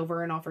 went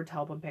over and offered to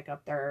help them pick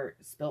up their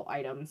spilt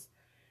items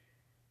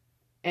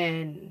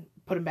and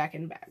put them back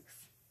in bags.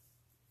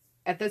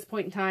 At this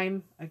point in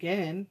time,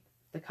 again,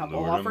 the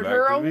couple offered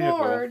her a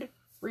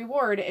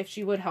reward if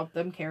she would help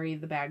them carry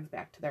the bags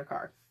back to their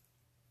car.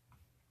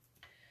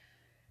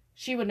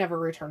 She would never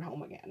return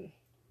home again.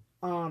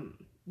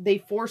 They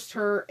forced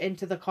her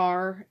into the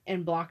car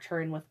and blocked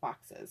her in with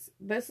boxes.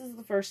 This is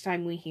the first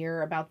time we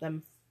hear about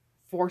them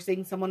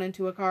forcing someone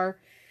into a car.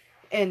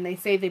 And they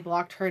say they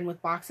blocked her in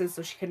with boxes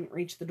so she couldn't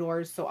reach the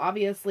doors. So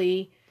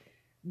obviously,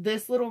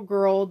 this little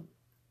girl,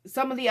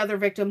 some of the other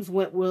victims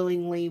went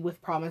willingly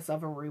with promise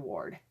of a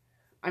reward.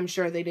 I'm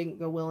sure they didn't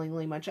go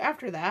willingly much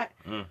after that.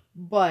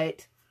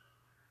 But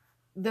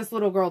this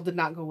little girl did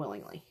not go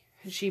willingly.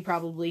 She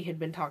probably had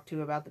been talked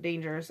to about the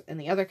dangers and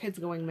the other kids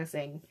going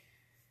missing.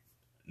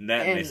 And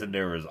they said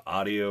there was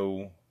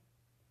audio.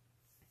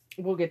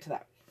 We'll get to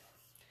that.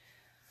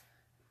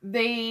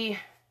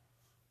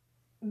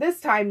 This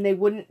time they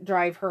wouldn't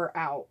drive her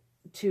out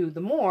to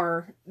the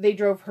moor. They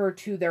drove her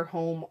to their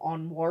home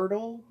on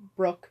Wardle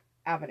Brook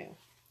Avenue,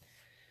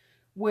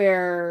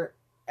 where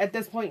at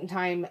this point in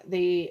time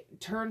they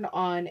turned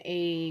on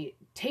a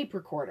tape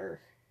recorder,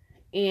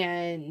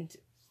 and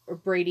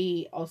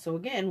Brady also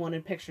again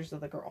wanted pictures of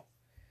the girl.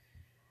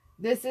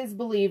 It's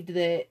believed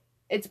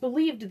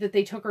that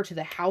they took her to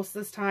the house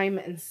this time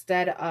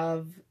instead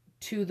of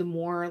to the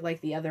moor like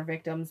the other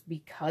victims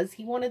because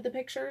he wanted the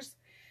pictures.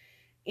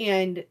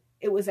 And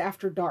it was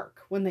after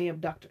dark when they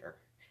abducted her.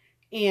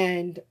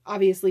 And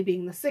obviously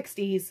being the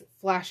 60s,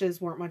 flashes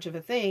weren't much of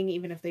a thing.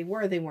 Even if they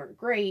were, they weren't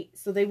great.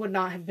 So they would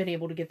not have been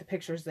able to get the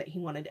pictures that he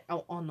wanted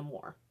out on the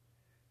moor.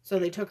 So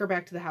they took her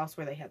back to the house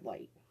where they had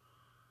light.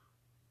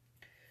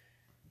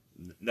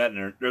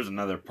 There's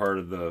another part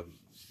of the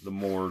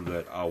moor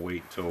that I'll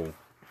wait till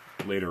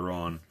later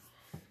on.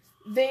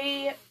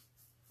 They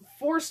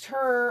forced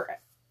her,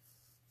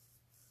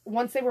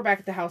 once they were back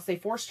at the house, they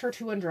forced her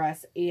to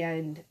undress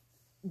and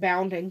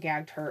bound and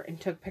gagged her and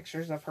took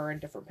pictures of her in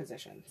different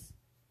positions.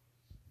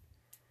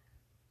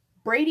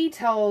 Brady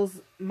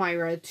tells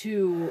Myra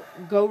to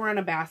go run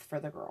a bath for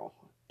the girl.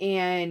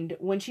 And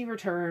when she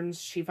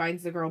returns, she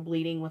finds the girl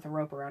bleeding with a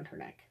rope around her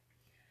neck.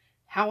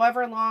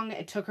 However long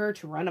it took her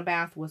to run a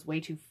bath was way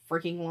too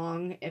freaking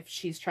long if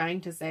she's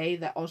trying to say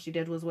that all she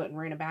did was went and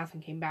ran a bath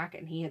and came back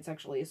and he had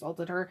sexually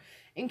assaulted her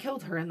and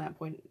killed her in that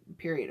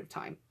period of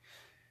time.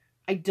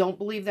 I don't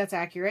believe that's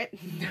accurate.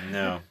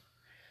 No.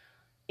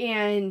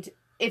 And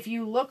if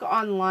you look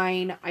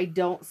online, I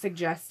don't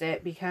suggest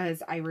it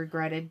because I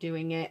regretted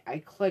doing it. I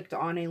clicked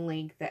on a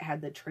link that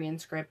had the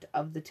transcript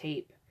of the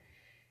tape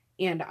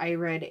and I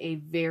read a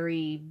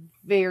very,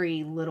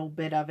 very little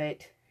bit of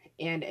it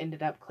and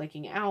ended up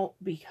clicking out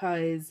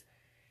because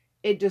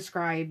it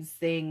describes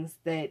things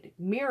that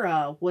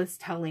Mira was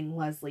telling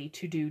Leslie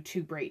to do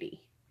to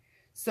Brady.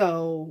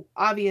 So,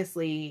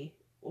 obviously,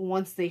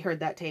 once they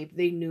heard that tape,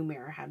 they knew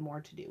Mira had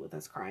more to do with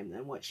this crime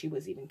than what she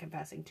was even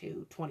confessing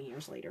to 20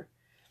 years later.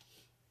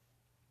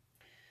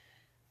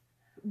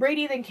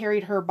 Brady then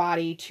carried her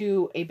body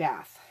to a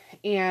bath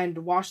and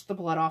washed the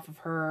blood off of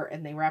her,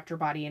 and they wrapped her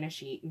body in a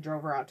sheet and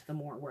drove her out to the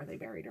moor where they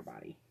buried her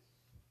body.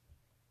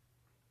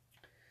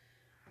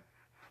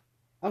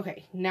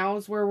 Okay, now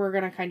is where we're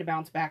going to kind of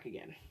bounce back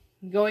again.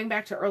 Going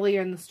back to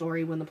earlier in the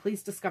story when the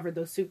police discovered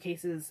those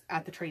suitcases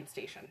at the train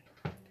station.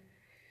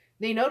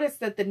 They noticed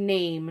that the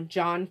name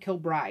John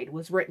Kilbride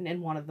was written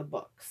in one of the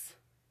books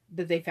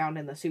that they found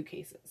in the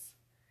suitcases.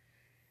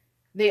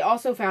 They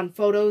also found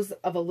photos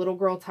of a little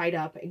girl tied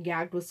up and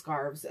gagged with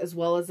scarves, as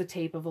well as a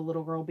tape of a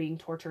little girl being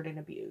tortured and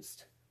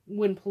abused.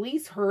 When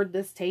police heard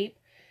this tape,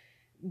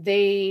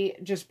 they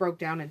just broke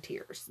down in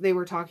tears. They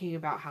were talking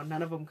about how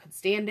none of them could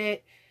stand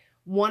it.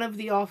 One of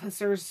the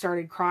officers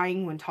started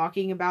crying when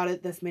talking about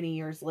it this many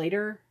years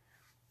later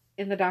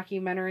in the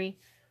documentary.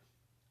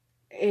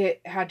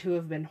 It had to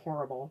have been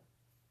horrible.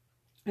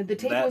 The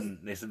tape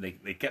They said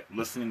they kept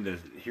listening to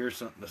hear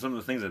some of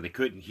the things that they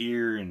couldn't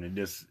hear, and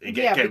it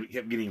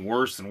kept getting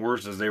worse and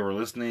worse as they were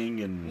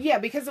listening. And yeah,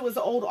 because it was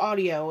old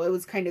audio, it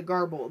was kind of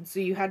garbled, so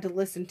you had to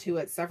listen to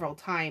it several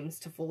times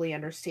to fully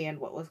understand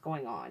what was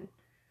going on.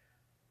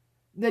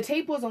 The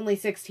tape was only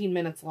 16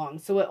 minutes long,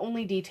 so it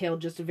only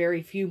detailed just a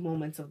very few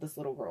moments of this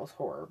little girl's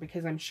horror,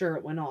 because I'm sure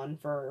it went on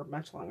for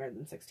much longer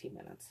than 16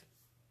 minutes.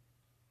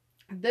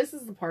 This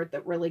is the part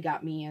that really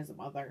got me as a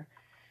mother,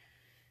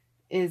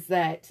 is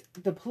that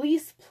the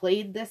police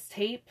played this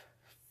tape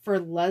for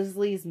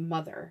Leslie's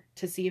mother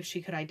to see if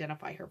she could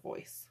identify her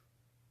voice.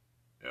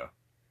 Yeah.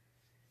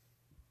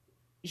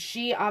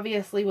 She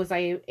obviously was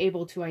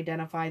able to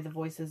identify the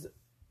voices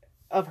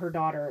of her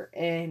daughter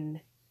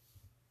and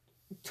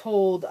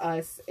told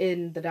us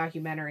in the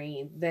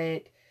documentary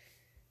that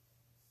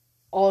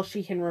all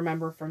she can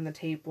remember from the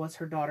tape was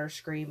her daughter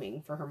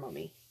screaming for her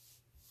mommy.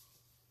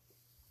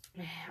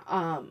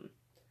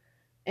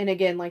 And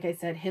again, like I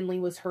said, Henley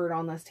was heard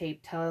on this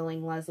tape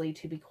telling Leslie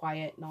to be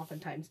quiet and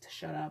oftentimes to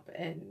shut up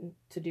and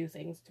to do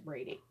things to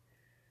Brady.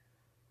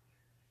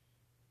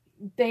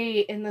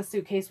 They, in the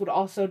suitcase, would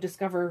also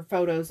discover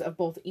photos of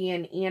both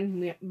Ian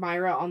and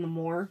Myra on the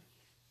moor.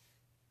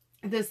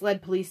 This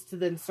led police to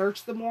then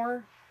search the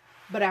moor.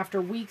 But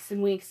after weeks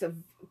and weeks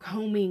of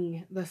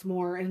combing this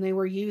moor, and they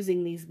were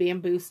using these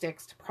bamboo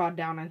sticks to prod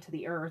down into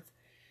the earth,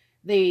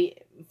 they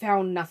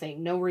found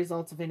nothing, no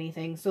results of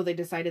anything, so they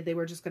decided they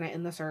were just going to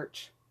end the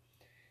search.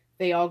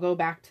 They all go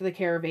back to the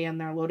caravan,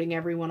 they're loading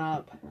everyone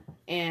up,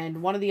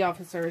 and one of the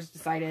officers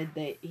decided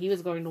that he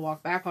was going to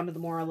walk back onto the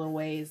moor a little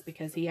ways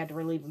because he had to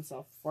relieve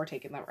himself before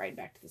taking that ride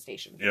back to the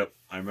station. Yep,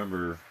 I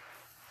remember.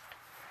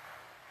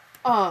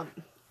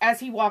 As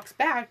he walks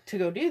back to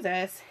go do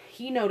this,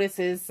 he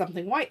notices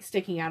something white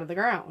sticking out of the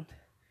ground.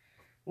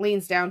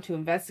 Leans down to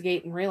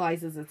investigate and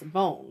realizes it's a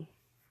bone.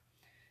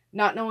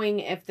 Not knowing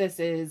if this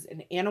is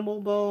an animal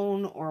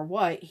bone or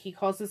what, he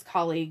calls his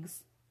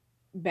colleagues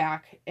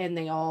back, and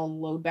they all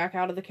load back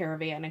out of the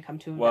caravan and come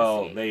to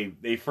investigate. Well,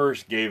 they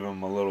first gave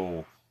him a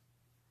little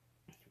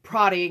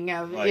prodding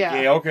of, like,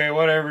 yeah, okay,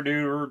 whatever,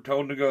 dude, we're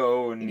told to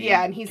go. And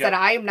he said,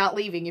 I am not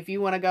leaving. If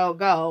you want to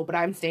go, but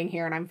I'm staying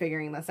here and I'm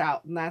figuring this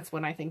out. And that's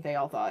when I think they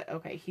all thought,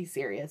 okay, he's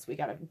serious. We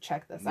got to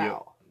check this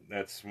out.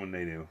 That's when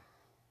they do.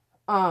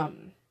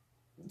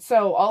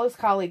 So all his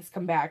colleagues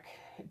come back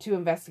to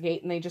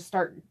investigate, and they just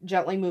start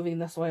gently moving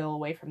the soil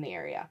away from the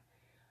area.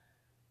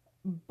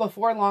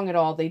 Before long at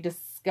all, they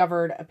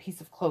discovered a piece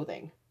of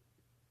clothing.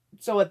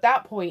 So at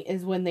that point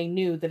is when they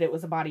knew that it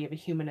was a body of a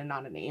human and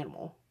not an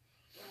animal.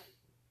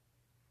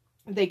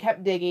 They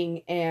kept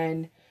digging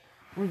and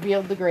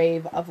revealed the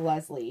grave of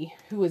Leslie,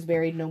 who was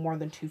buried no more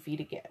than 2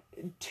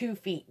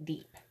 feet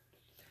deep.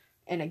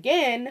 And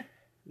again,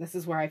 this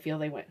is where I feel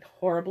they went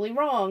horribly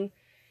wrong.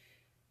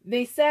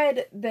 They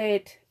said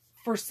that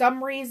for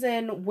some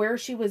reason, where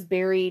she was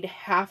buried,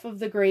 half of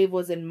the grave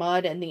was in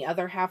mud and the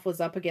other half was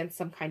up against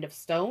some kind of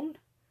stone.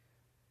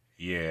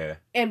 Yeah.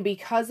 And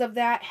because of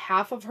that,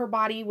 half of her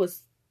body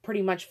was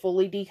pretty much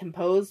fully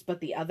decomposed, but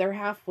the other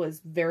half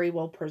was very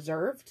well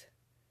preserved.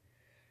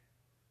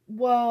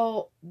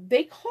 Well,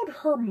 they called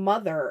her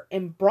mother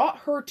and brought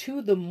her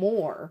to the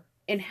moor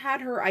and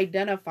had her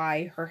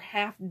identify her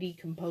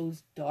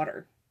half-decomposed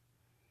daughter.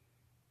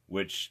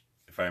 Which,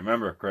 if I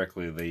remember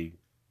correctly, they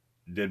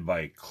did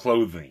by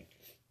clothing.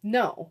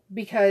 No,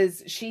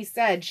 because she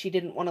said she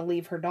didn't want to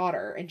leave her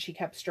daughter, and she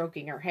kept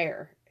stroking her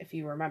hair, if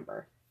you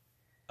remember.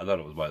 I thought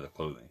it was by the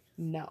clothing.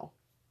 No.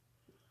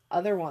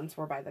 Other ones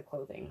were by the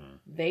clothing.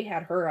 Mm-hmm. They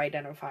had her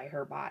identify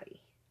her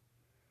body.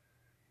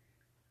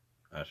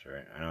 That's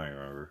right. I know I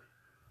remember.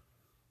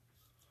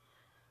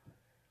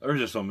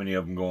 There's just so many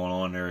of them going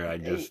on there.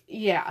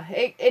 Yeah,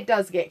 it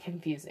does get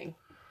confusing.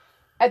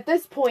 At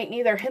this point,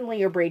 neither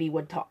Henley or Brady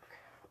would talk.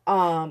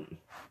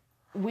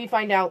 We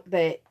find out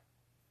that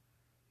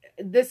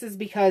this is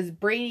because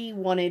Brady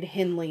wanted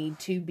Henley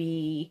to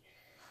be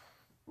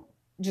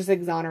just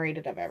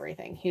exonerated of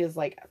everything. He was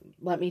like,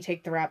 let me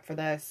take the rap for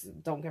this.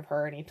 Don't give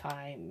her any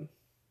time.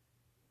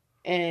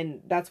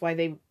 And that's why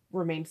they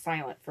remained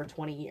silent for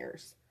 20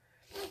 years.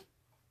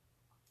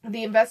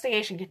 The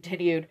investigation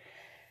continued,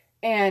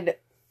 and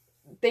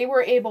they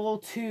were able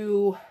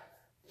to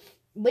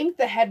link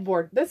the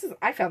headboard.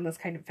 I found this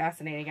kind of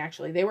fascinating,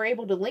 actually. They were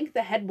able to link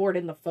the headboard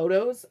in the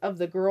photos of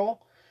the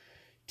girl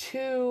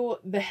to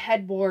the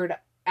headboard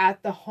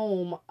at the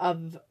home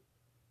of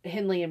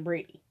Henley and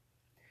Brady.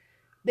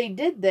 They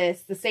did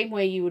this the same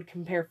way you would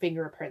compare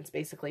fingerprints,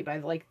 basically, by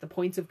like the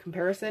points of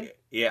comparison.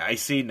 Yeah, I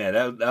seen that.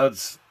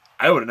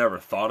 I would have never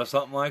thought of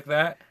something like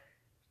that.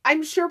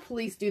 I'm sure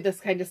police do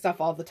this kind of stuff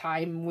all the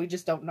time. We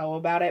just don't know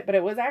about it. But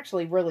it was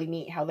actually really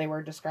neat how they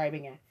were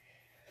describing it.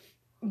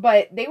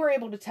 But they were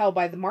able to tell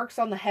by the marks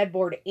on the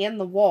headboard and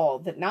the wall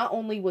that not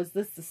only was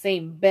this the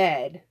same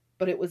bed,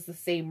 but it was the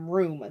same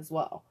room as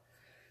well.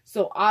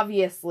 So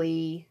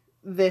obviously,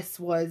 this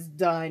was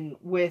done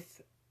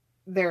with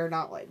their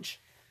knowledge.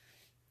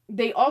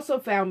 They also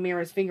found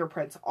Mira's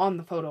fingerprints on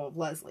the photo of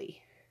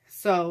Leslie.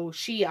 So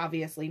she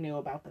obviously knew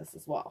about this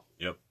as well.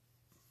 Yep.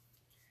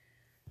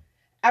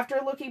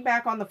 After looking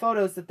back on the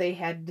photos that they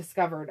had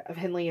discovered of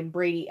Henley and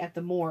Brady at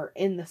the moor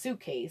in the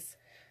suitcase,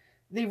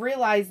 they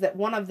realized that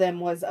one of them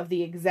was of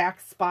the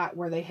exact spot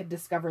where they had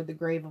discovered the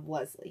grave of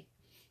Leslie.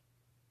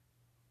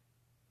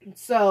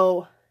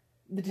 So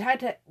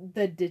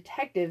the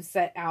detectives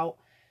set out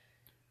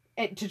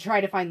to try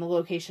to find the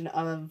location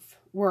of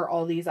where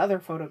all these other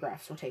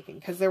photographs were taken,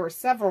 because there were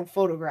several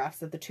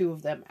photographs of the two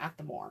of them at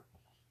the moor.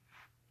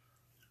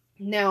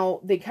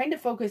 Now, they kind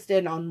of focused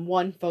in on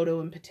one photo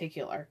in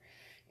particular,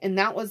 and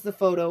that was the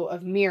photo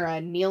of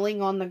Mira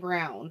kneeling on the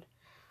ground,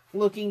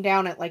 looking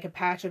down at like a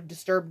patch of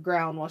disturbed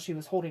ground while she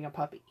was holding a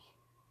puppy.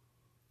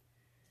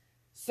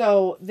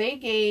 So they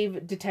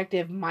gave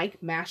Detective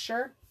Mike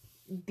Masher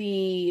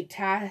the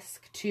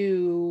task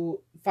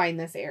to find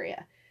this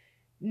area.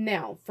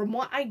 Now, from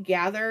what I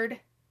gathered,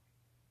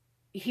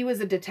 he was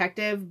a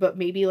detective, but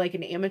maybe like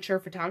an amateur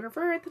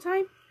photographer at the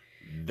time.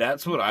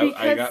 That's what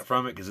I got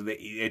from it, because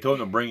they told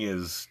him to bring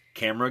his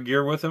camera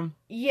gear with him.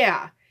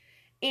 Yeah.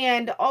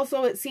 And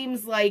also it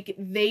seems like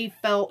they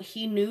felt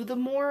he knew the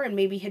moor and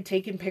maybe had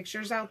taken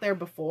pictures out there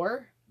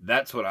before.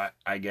 That's what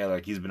I get.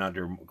 Like, he's been out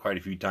there quite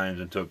a few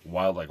times and took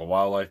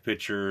wildlife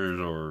pictures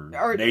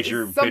or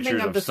nature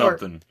pictures of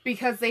something. Sort,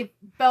 because they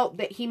felt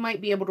that he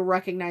might be able to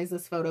recognize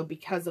this photo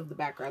because of the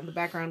background. The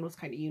background was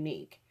kind of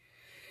unique.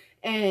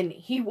 And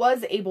he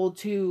was able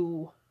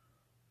to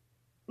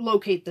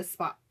locate the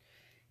spot.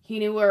 He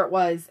knew where it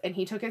was, and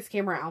he took his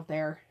camera out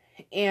there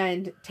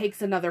and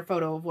takes another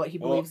photo of what he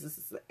believes is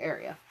the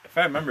area. If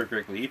I remember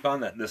correctly, he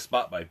found this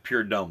spot by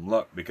pure dumb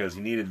luck because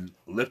he needed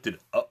lifted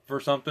up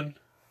for something.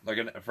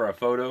 For a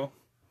photo,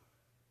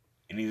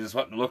 and he just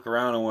went to look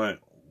around and went,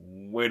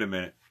 wait a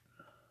minute.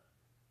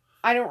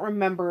 I don't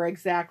remember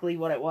exactly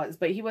what it was,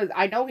 but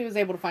I know he was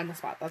able to find the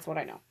spot. That's what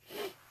I know.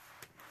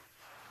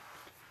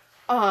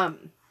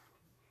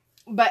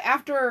 But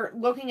after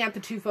looking at the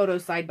two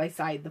photos side by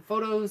side, the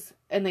photos,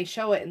 and they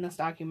show it in this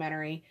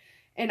documentary,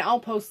 and I'll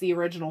post the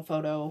original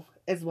photo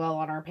as well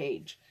on our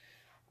page.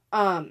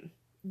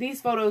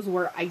 These photos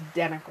were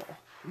identical.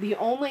 The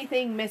only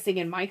thing missing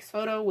in Mike's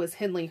photo was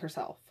Hindley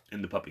herself.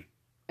 And the puppy.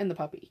 And the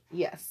puppy,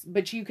 yes.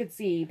 But you could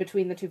see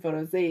between the two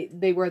photos,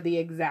 they were the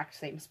exact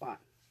same spot.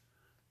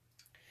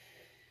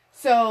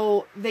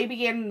 So they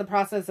began the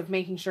process of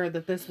making sure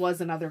that this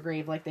was another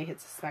grave like they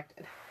had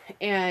suspected.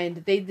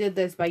 And they did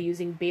this by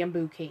using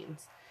bamboo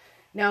canes.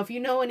 Now, if you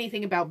know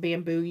anything about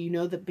bamboo, you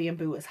know that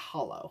bamboo is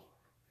hollow.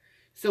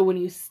 So when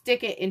you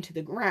stick it into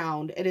the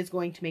ground, it is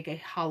going to make a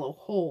hollow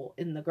hole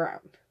in the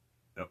ground.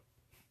 Yep.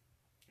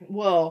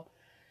 Well,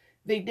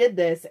 they did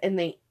this and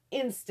they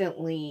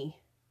instantly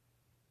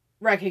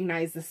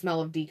recognized the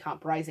smell of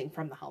decomp rising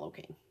from the hollow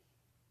cane.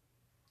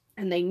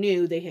 And they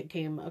knew they had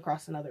came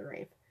across another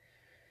grave.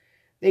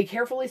 They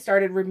carefully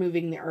started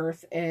removing the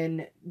earth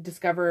and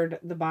discovered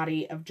the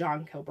body of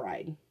John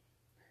Kilbride.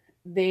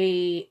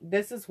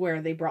 This is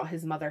where they brought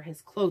his mother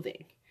his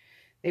clothing.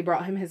 They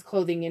brought him his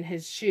clothing and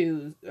his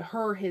shoes,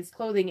 his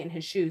clothing and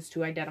his shoes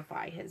to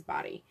identify his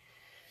body.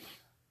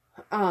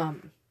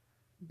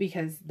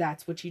 Because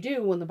that's what you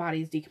do when the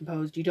body is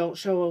decomposed. You don't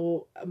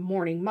show a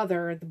mourning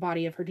mother the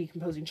body of her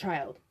decomposing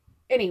child.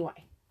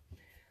 Anyway,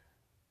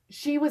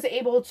 she was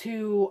able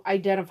to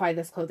identify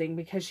this clothing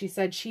because she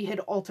said she had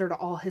altered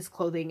all his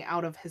clothing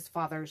out of his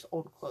father's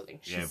old clothing.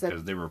 She said,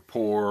 because they were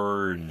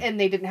poor. And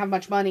they didn't have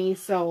much money,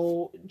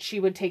 so she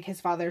would take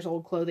his father's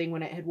old clothing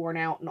when it had worn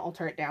out and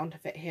alter it down to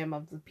fit him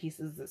of the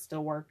pieces that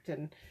still worked,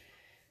 and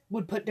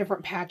would put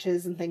different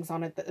patches and things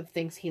on it of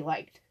things he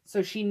liked.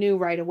 So she knew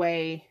right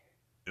away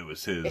it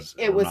was his.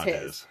 It was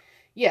his.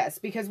 Yes,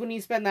 because when you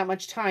spend that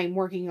much time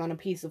working on a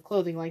piece of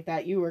clothing like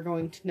that, you are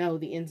going to know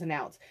the ins and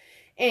outs.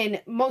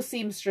 And most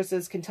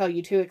seamstresses can tell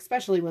you too,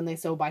 especially when they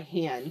sew by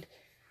hand.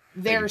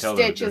 Their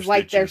stitch is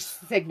like their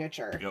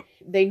signature. Yep.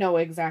 They know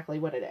exactly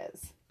what it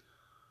is.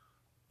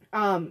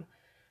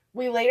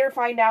 We later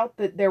find out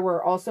that there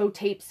were also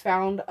tapes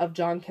found of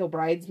John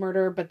Kilbride's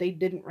murder, but they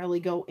didn't really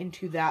go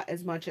into that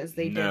as much as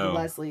they did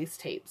Leslie's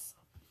tapes.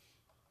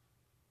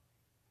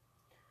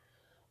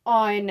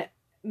 On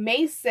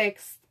May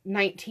 6th,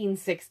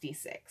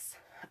 1966,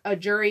 a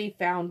jury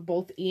found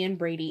both Ian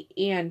Brady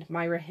and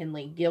Myra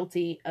Hindley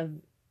guilty of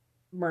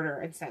murder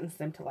and sentenced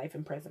them to life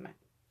imprisonment.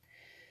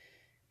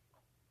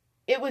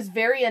 It was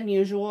very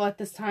unusual at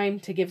this time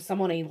to give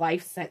someone a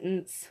life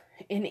sentence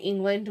in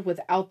England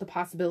without the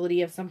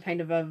possibility of some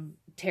kind of a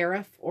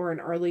tariff or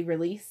an early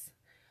release.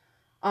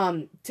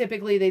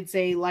 Typically they'd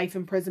say life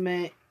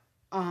imprisonment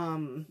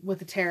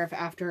with a tariff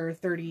after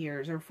 30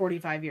 years or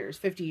 45 years,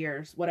 50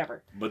 years,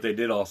 whatever. But they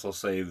did also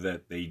say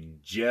that they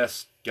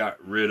just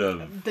got rid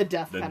of the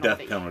death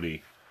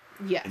penalty.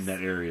 Yes. In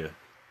that area.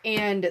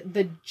 And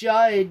the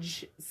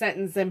judge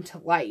sentenced them to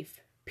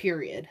life,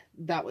 period.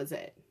 That was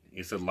it.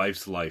 He said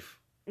life's life.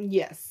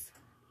 Yes.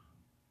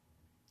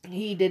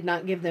 He did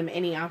not give them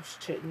any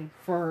option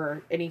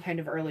for any kind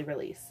of early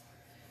release.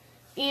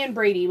 Ian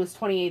Brady was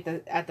 28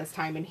 at this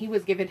time, and he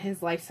was given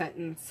his life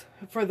sentence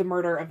for the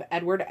murder of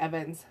Edward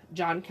Evans,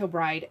 John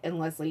Kilbride, and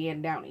Leslie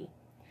Ann Downey.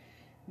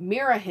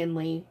 Myra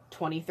Hindley,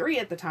 23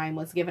 at the time,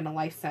 was given a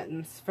life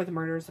sentence for the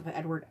murders of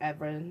Edward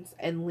Evans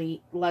and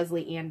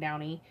Leslie Ann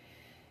Downey,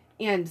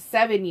 and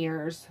 7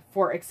 years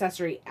for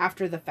accessory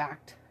after the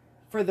fact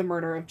for the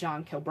murder of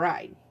John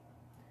Kilbride.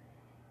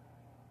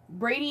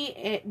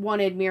 Brady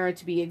wanted Myra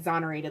to be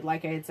exonerated,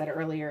 like I had said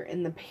earlier,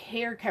 and the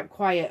pair kept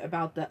quiet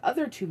about the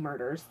other two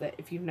murders that,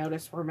 if you've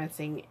noticed, were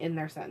missing in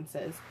their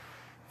sentences.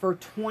 For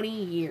 20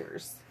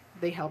 years,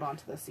 they held on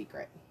to the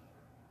secret.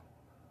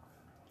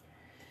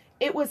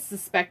 It was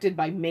suspected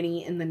by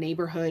many in the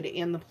neighborhood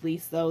and the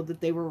police, though, that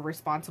they were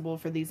responsible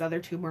for these other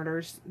two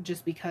murders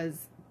just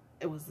because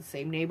it was the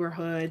same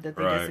neighborhood that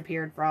they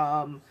disappeared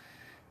from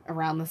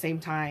around the same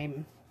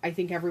time. I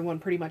think everyone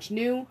pretty much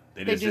knew.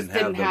 They just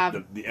didn't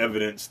have the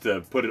evidence to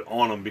put it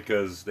on them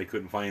because they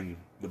couldn't find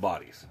the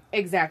bodies.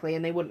 Exactly,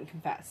 and they wouldn't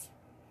confess.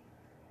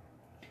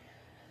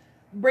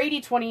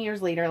 Brady, 20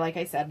 years later, like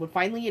I said, would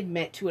finally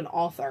admit to an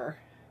author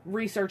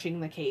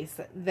researching the case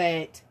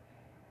that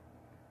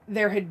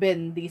there had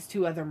been these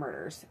two other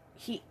murders.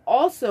 He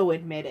also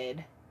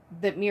admitted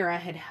that Myra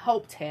had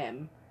helped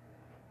him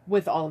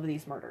with all of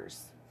these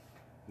murders.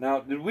 Now,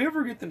 did we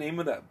ever get the name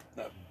of that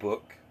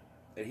book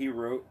that he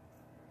wrote?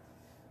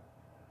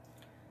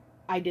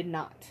 I did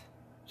not.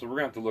 So we're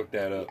going to have to look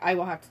that up. I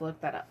will have to look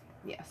that up,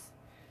 yes.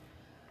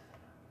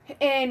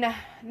 In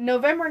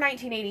November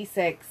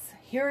 1986,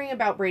 hearing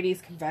about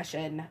Brady's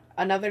confession,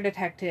 another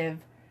detective,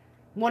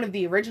 one of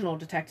the original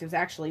detectives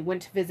actually,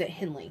 went to visit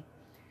Hindley.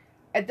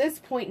 At this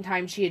point in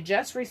time, she had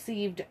just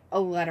received a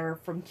letter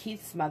from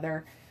Keith's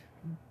mother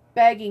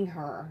begging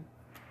her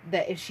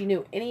that if she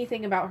knew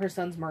anything about her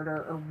son's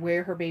murder or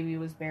where her baby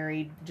was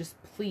buried, just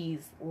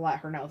please let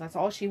her know. That's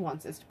all she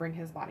wants, is to bring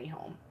his body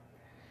home.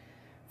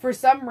 For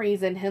some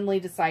reason, Hindley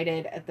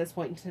decided at this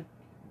point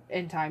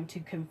in time to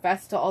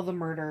confess to all the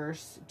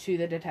murders to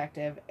the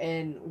detective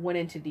and went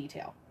into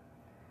detail.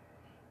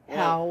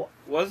 How...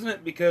 Wasn't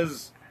it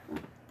because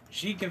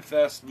she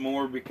confessed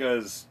more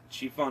because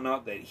she found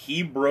out that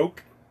he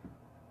broke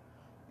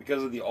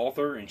because of the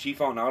altar, and she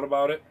found out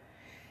about it,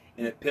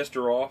 and it pissed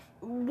her off?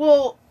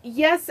 Well,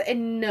 yes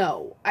and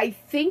no. I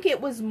think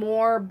it was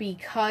more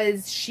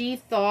because she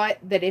thought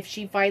that if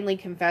she finally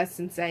confessed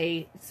and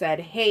said,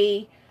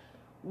 hey,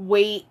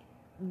 wait,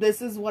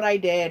 this is what I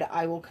did,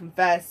 I will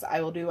confess,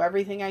 I will do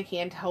everything I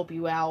can to help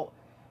you out.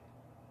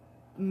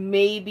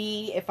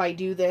 Maybe if I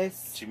do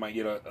this, she might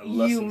get a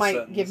lesser you might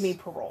sentence. give me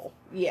parole.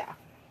 Yeah.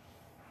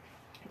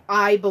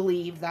 I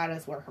believe that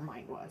is where her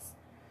mind was.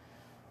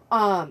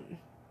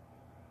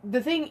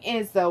 The thing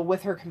is, though,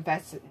 with her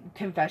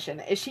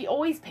confession, is she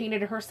always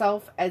painted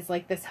herself as,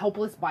 like, this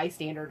helpless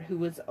bystander who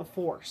was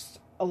forced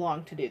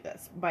along to do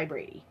this by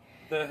Brady.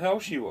 The hell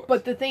she was.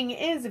 But the thing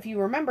is, if you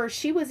remember,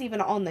 she was even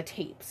on the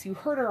tapes. You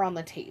heard her on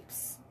the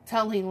tapes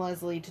telling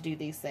Leslie to do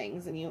these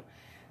things.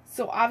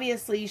 So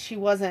obviously she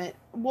wasn't...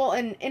 Well,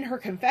 and in her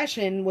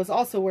confession was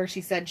also where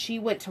she said she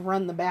went to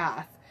run the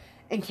bath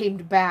and came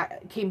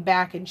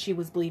back and she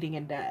was bleeding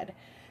and dead.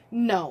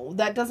 No,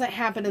 that doesn't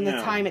happen in the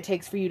time it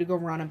takes for you to go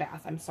run a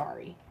bath. I'm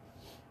sorry.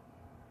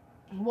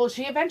 Well,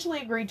 she eventually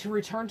agreed to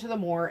return to the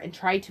moor and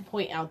try to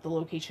point out the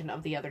location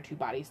of the other two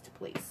bodies to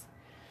police.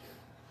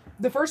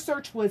 The first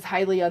search was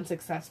highly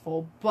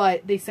unsuccessful,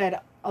 but they said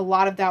a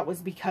lot of that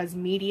was because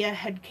media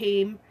had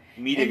came.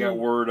 Media got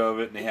word of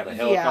it, and they had a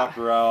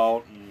helicopter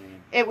out.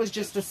 And it was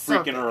just a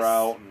circus. Freaking her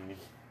out.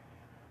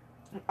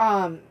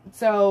 And...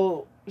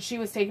 So she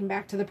was taken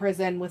back to the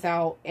prison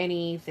without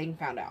anything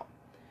found out.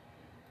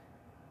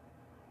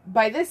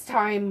 By this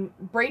time,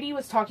 Brady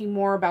was talking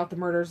more about the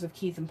murders of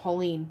Keith and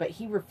Pauline, but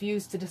he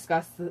refused to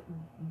discuss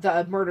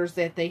the murders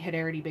that they had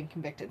already been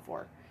convicted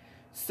for.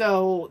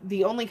 So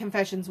the only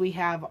confessions we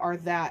have are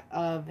that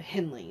of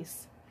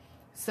Henley's.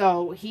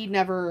 So he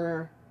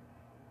never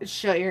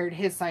shared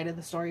his side of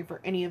the story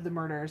for any of the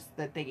murders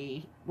that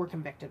they were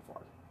convicted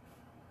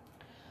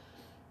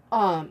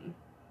for.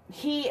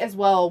 He as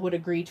well would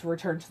agree to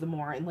return to the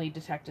moor and lead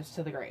detectives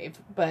to the grave,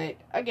 but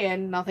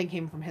again, nothing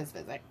came from his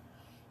visit.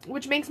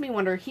 Which makes me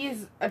wonder, he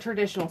is a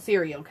traditional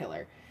serial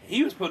killer.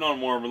 He was putting on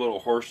more of a little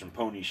horse and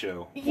pony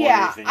show.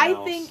 Yeah, I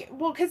think,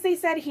 well, because they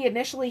said he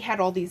initially had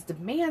all these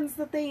demands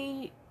that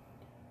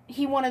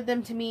he wanted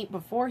them to meet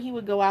before he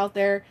would go out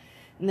there.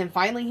 And then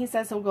finally he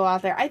says he'll go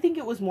out there. I think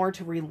it was more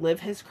to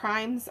relive his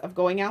crimes of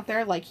going out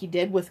there, like he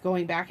did with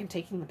going back and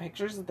taking the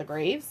pictures of the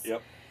graves.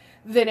 Yep.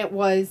 Than it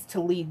was to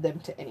lead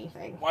them to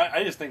anything. Well,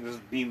 I just think this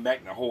being back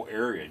in the whole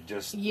area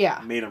just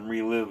made him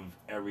relive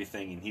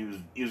everything, and he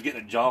was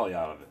getting a jolly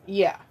out of it.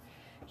 Yeah.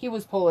 He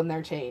was pulling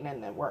their chain,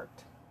 and it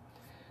worked.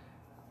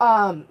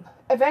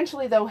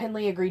 Eventually, though,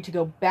 Henley agreed to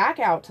go back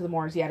out to the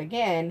moors yet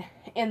again,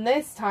 and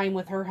this time,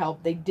 with her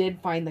help, they did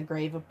find the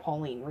grave of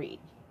Pauline Reed.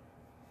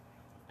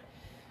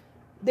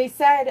 They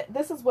said,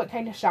 this is what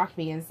kind of shocked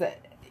me, is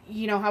that,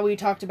 you know how we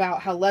talked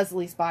about how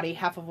Leslie's body,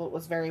 half of it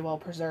was very well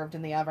preserved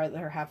and the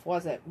other half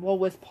wasn't. Well,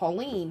 with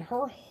Pauline,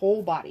 her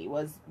whole body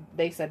was,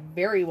 they said,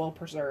 very well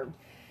preserved.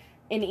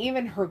 And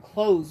even her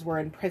clothes were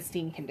in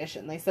pristine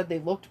condition. They said they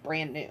looked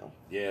brand new.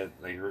 Yeah,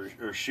 like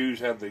her shoes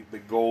had the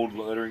gold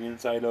lettering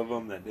inside of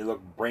them. That they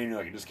looked brand new,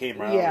 like it just came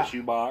right out of the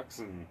shoebox.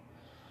 And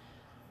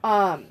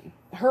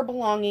her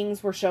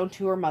belongings were shown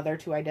to her mother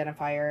to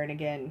identify her, and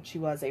again, she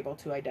was able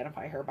to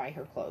identify her by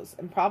her clothes.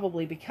 And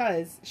probably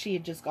because she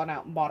had just gone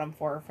out and bought them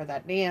for her for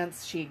that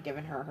dance, she had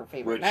given her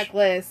favorite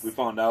necklace. We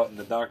found out in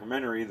the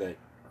documentary that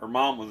her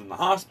mom was in the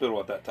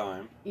hospital at that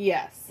time.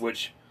 Yes.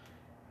 Which,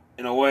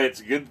 in a way, it's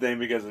a good thing,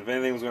 because if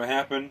anything was going to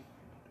happen,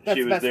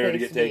 she was there to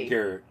get taken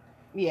care of.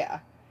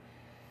 Yeah.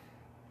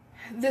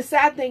 The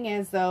sad thing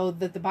is, though,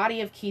 that the body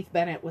of Keith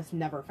Bennett was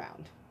never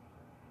found.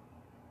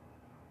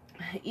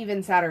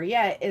 Even sadder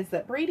yet is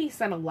that Brady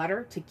sent a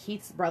letter to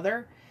Keith's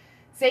brother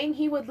saying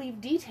he would leave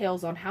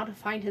details on how to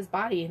find his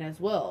body in his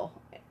will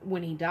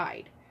when he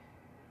died.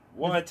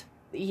 What?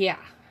 Yeah.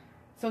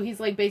 So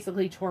he's like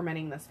basically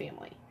tormenting this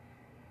family.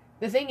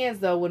 The thing is,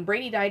 though, when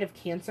Brady died of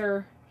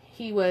cancer,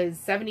 he was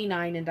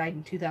 79 and died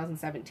in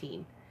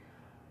 2017.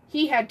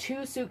 He had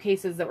 2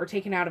 suitcases that were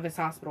taken out of his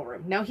hospital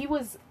room. Now, he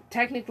was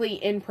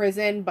technically in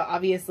prison, but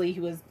obviously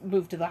he was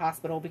moved to the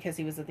hospital because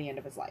he was at the end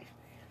of his life.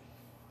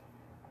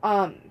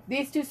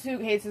 These 2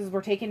 suitcases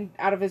were taken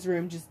out of his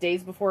room just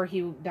days before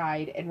he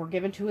died and were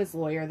given to his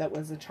lawyer that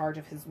was in charge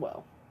of his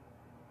will.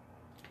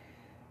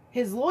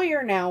 His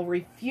lawyer now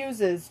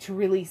refuses to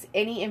release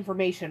any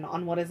information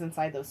on what is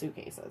inside those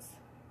suitcases.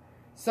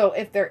 So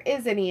if there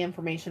is any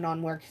information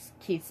on where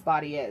Keith's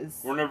body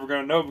is, we're never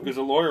going to know because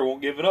the lawyer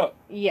won't give it up.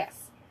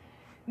 Yes.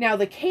 Now,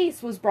 the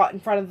case was brought in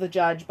front of the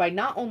judge by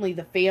not only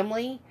the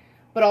family,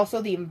 but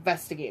also the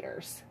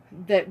investigators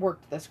that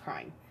worked this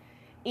crime.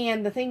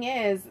 And the thing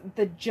is,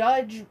 the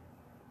judge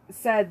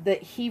said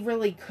that he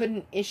really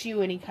couldn't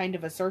issue any kind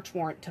of a search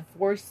warrant to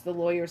force the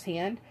lawyer's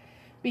hand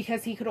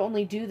because he could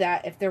only do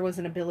that if there was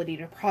an ability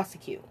to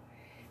prosecute.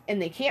 And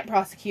they can't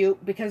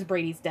prosecute because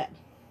Brady's dead.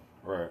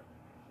 Right.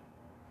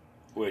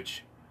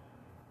 Which,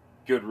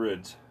 good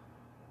riddance.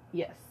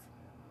 Yes.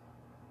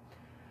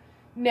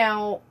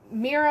 Now,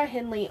 Mira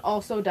Hindley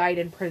also died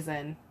in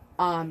prison.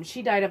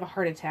 She died of a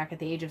heart attack at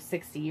the age of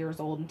 60 years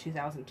old in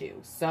 2002.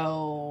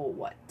 So,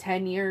 what,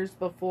 10 years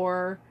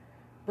before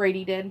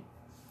Brady did?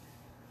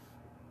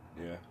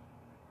 Yeah.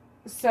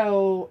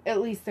 So,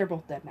 at least they're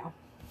both dead now.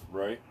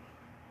 Right.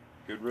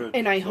 Good riddance.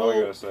 And I That's all I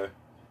hope... gotta say.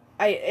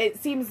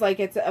 It seems like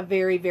it's a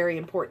very, very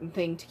important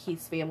thing to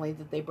Keith's family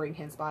that they bring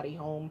his body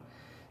home.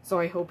 So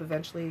I hope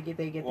eventually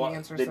they get the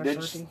answers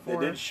they're searching for.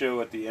 They did show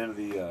at the end of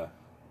the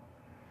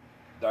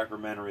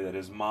documentary that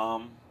his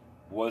mom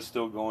was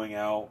still going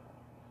out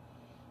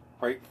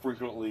quite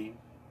frequently,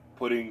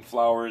 putting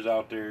flowers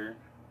out there.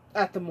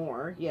 At the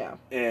moor, yeah.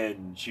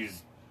 And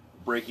she's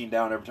breaking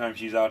down every time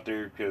she's out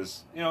there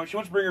because, she wants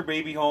to bring her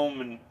baby home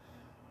and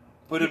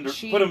put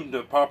him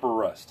to proper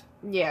rest.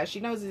 Yeah, she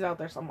knows he's out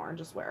there somewhere,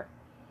 just where.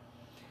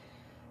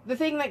 The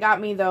thing that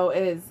got me, though,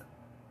 is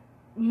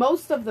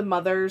most of the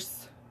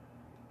mothers,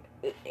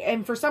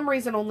 and for some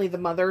reason only the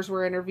mothers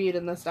were interviewed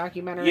in this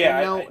documentary.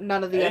 Yeah,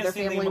 none of the other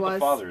family was. The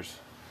fathers.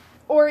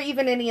 Or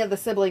even any of the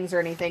siblings or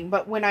anything.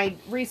 But when I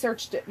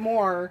researched it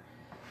more,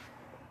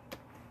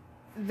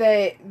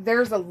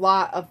 there's a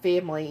lot of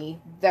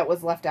family that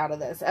was left out of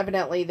this.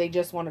 Evidently, they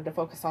just wanted to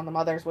focus on the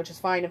mothers, which is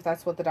fine if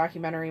that's what the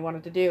documentary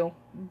wanted to do.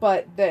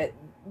 But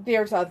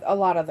there's a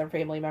lot of their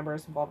family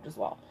members involved as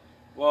well.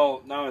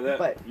 Well, not only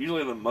that,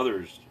 usually the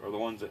mothers are the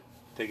ones that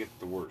take it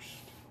the worst.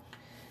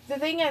 The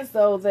thing is,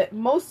 though, that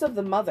most of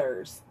the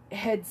mothers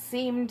had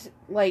seemed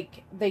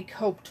like they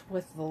coped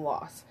with the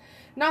loss.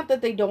 Not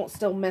that they don't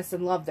still miss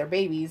and love their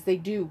babies. They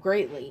do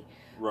greatly.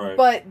 Right.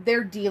 But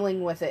they're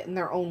dealing with it in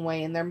their own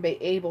way, and they're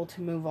able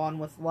to move on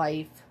with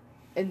life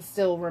and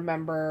still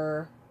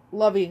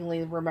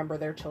lovingly remember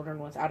their children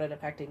without it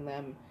affecting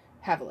them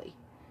heavily.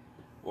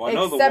 Well, I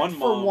know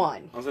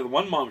the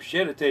one mom, she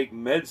had to take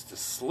meds to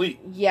sleep.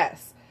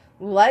 Yes.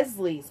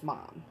 Leslie's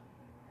mom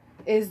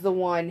is the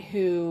one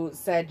who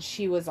said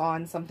she was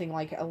on something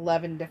like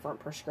 11 different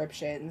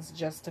prescriptions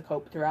just to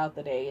cope throughout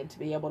the day and to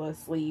be able to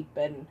sleep.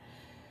 And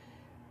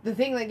the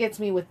thing that gets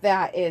me with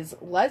that is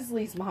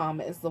Leslie's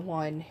mom is the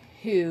one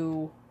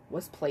who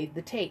was played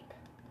the tape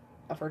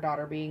of her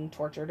daughter being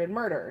tortured and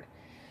murdered.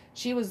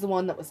 She was the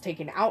one that was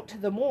taken out to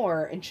the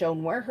moor and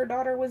shown where her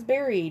daughter was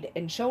buried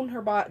and shown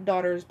her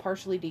daughter's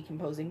partially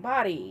decomposing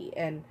body.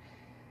 And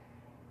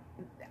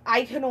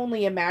I can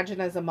only imagine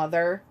as a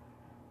mother,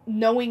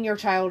 knowing your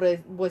child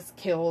was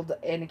killed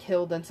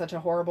in such a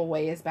horrible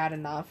way is bad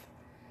enough.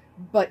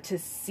 But to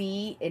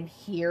see and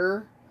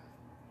hear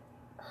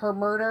her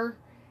murder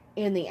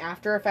and the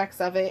after effects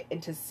of it,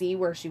 and to see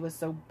where she was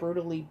so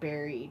brutally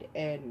buried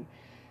and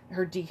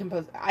her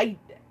decomposed...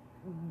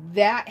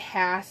 that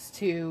has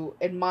to,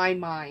 in my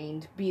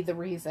mind, be the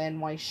reason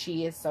why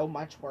she is so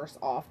much worse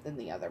off than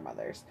the other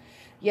mothers.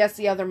 Yes,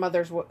 the other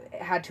mothers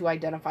had to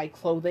identify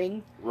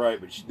clothing. Right,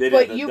 but they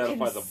didn't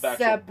identify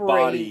the actual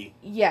body.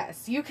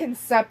 Yes, you can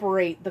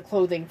separate the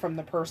clothing from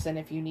the person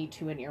if you need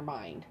to in your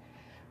mind.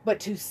 But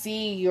to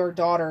see your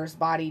daughter's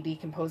body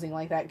decomposing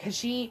like that,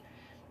 because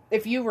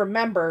if you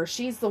remember,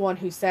 she's the one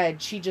who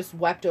said she just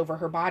wept over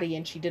her body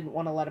and she didn't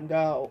want to let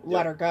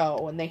her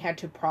go, and they had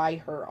to pry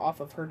her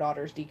off of her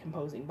daughter's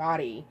decomposing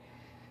body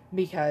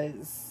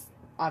because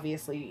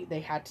obviously they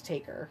had to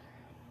take her.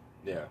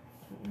 Yeah.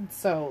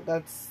 So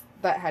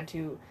that had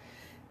to,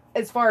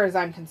 as far as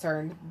I'm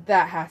concerned,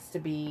 that has to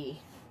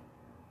be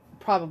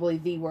probably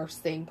the worst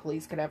thing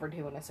police could ever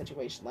do in a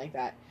situation like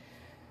that.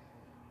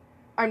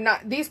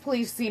 These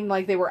police seemed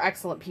like they were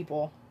excellent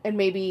people, and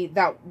maybe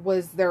that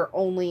was their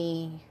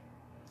only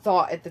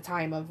thought at the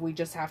time of, we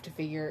just have to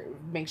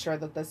make sure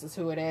that this is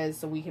who it is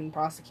so we can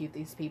prosecute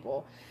these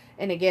people.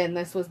 And again,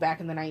 this was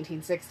back in the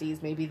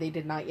 1960s. Maybe they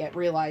did not yet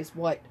realize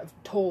what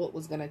toll it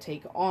was going to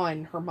take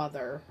on her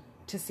mother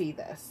to see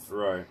this.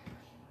 Right.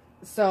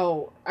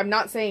 So, I'm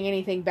not saying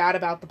anything bad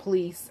about the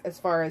police as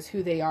far as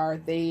who they are.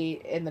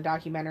 In the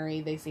documentary,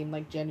 they seem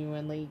like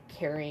genuinely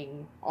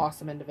caring,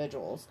 awesome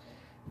individuals.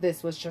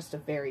 This was just a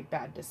very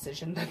bad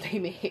decision that they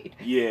made.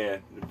 Yeah,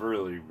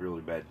 really,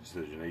 really bad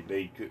decision.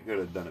 They could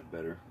have done it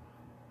better.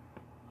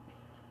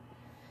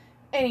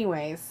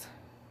 Anyways,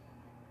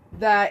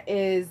 that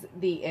is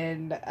the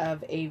end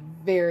of a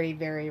very,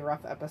 very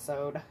rough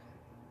episode.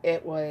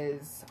 It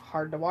was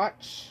hard to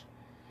watch.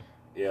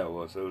 Yeah, it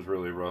was. It was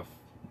really rough.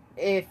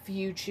 If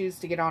you choose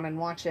to get on and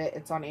watch it,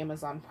 it's on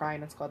Amazon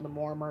Prime. It's called The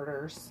Moor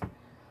Murders.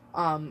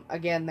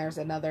 Again, there's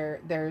a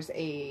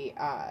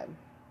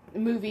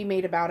movie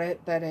made about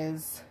it that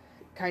is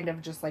kind of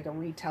just like a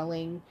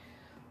retelling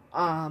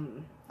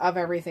of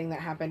everything that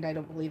happened. I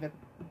don't believe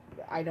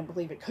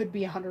it could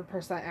be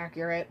 100%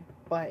 accurate,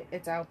 but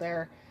it's out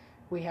there.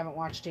 We haven't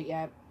watched it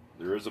yet.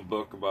 There is a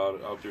book about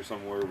it out there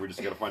somewhere. We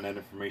just got to find that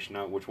information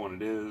out, which one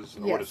it is,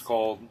 and yes. what it's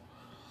called.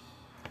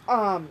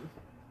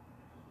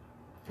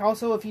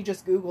 Also, if you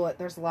just Google it,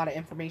 there's a lot of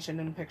information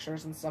and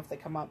pictures and stuff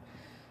that come up.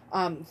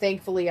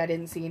 Thankfully, I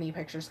didn't see any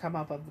pictures come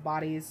up of the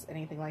bodies,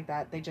 anything like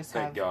that. They just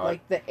have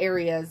like the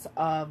areas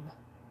of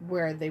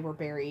where they were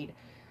buried,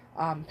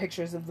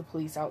 pictures of the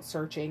police out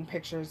searching,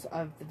 pictures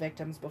of the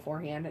victims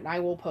beforehand, and I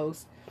will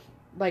post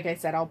like I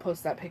said, I'll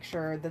post that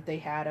picture that they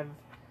had of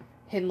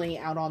Henley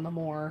out on the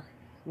moor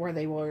where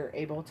they were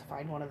able to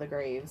find one of the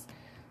graves.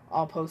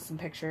 I'll post some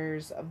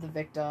pictures of the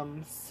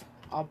victims.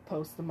 I'll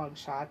post the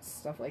mugshots,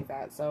 stuff like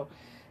that. So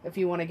if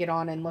you want to get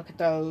on and look at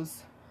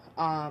those,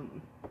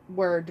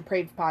 we're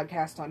Depraved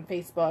Podcast on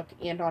Facebook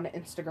and on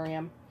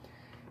Instagram.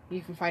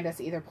 You can find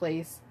us either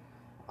place.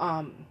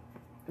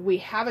 We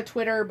have a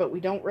Twitter, but we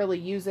don't really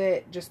use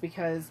it just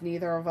because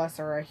neither of us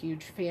are a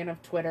huge fan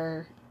of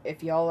Twitter.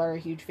 If y'all are a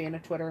huge fan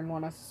of Twitter and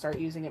want us to start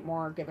using it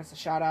more, give us a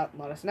shout out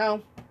and let us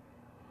know.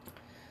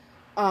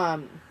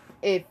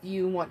 If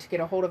you want to get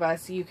a hold of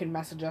us, you can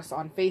message us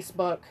on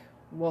Facebook.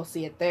 We'll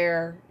see it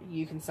there.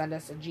 You can send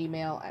us a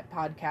Gmail at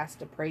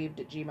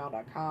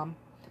podcastdepraved@gmail.com.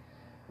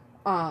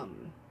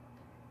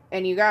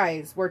 And you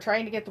guys, we're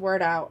trying to get the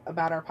word out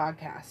about our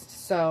podcast.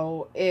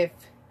 So if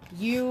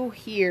you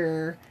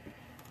hear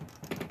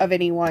of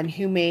anyone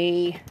who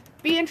may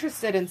be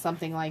interested in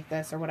something like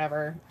this or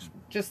whatever,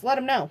 just let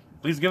them know.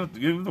 Please give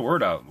the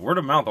word out. Word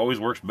of mouth always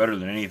works better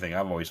than anything,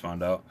 I've always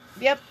found out.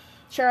 Yep.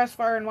 Share us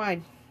far and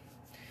wide.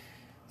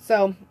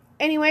 So,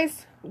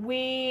 anyways,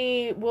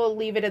 we will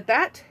leave it at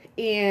that.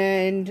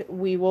 And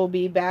we will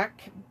be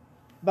back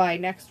by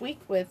next week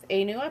with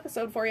a new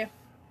episode for you.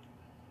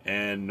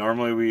 And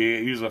normally we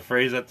use a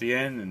phrase at the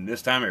end, and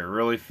this time it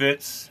really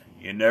fits.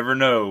 You never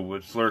know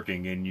what's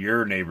lurking in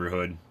your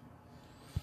neighborhood.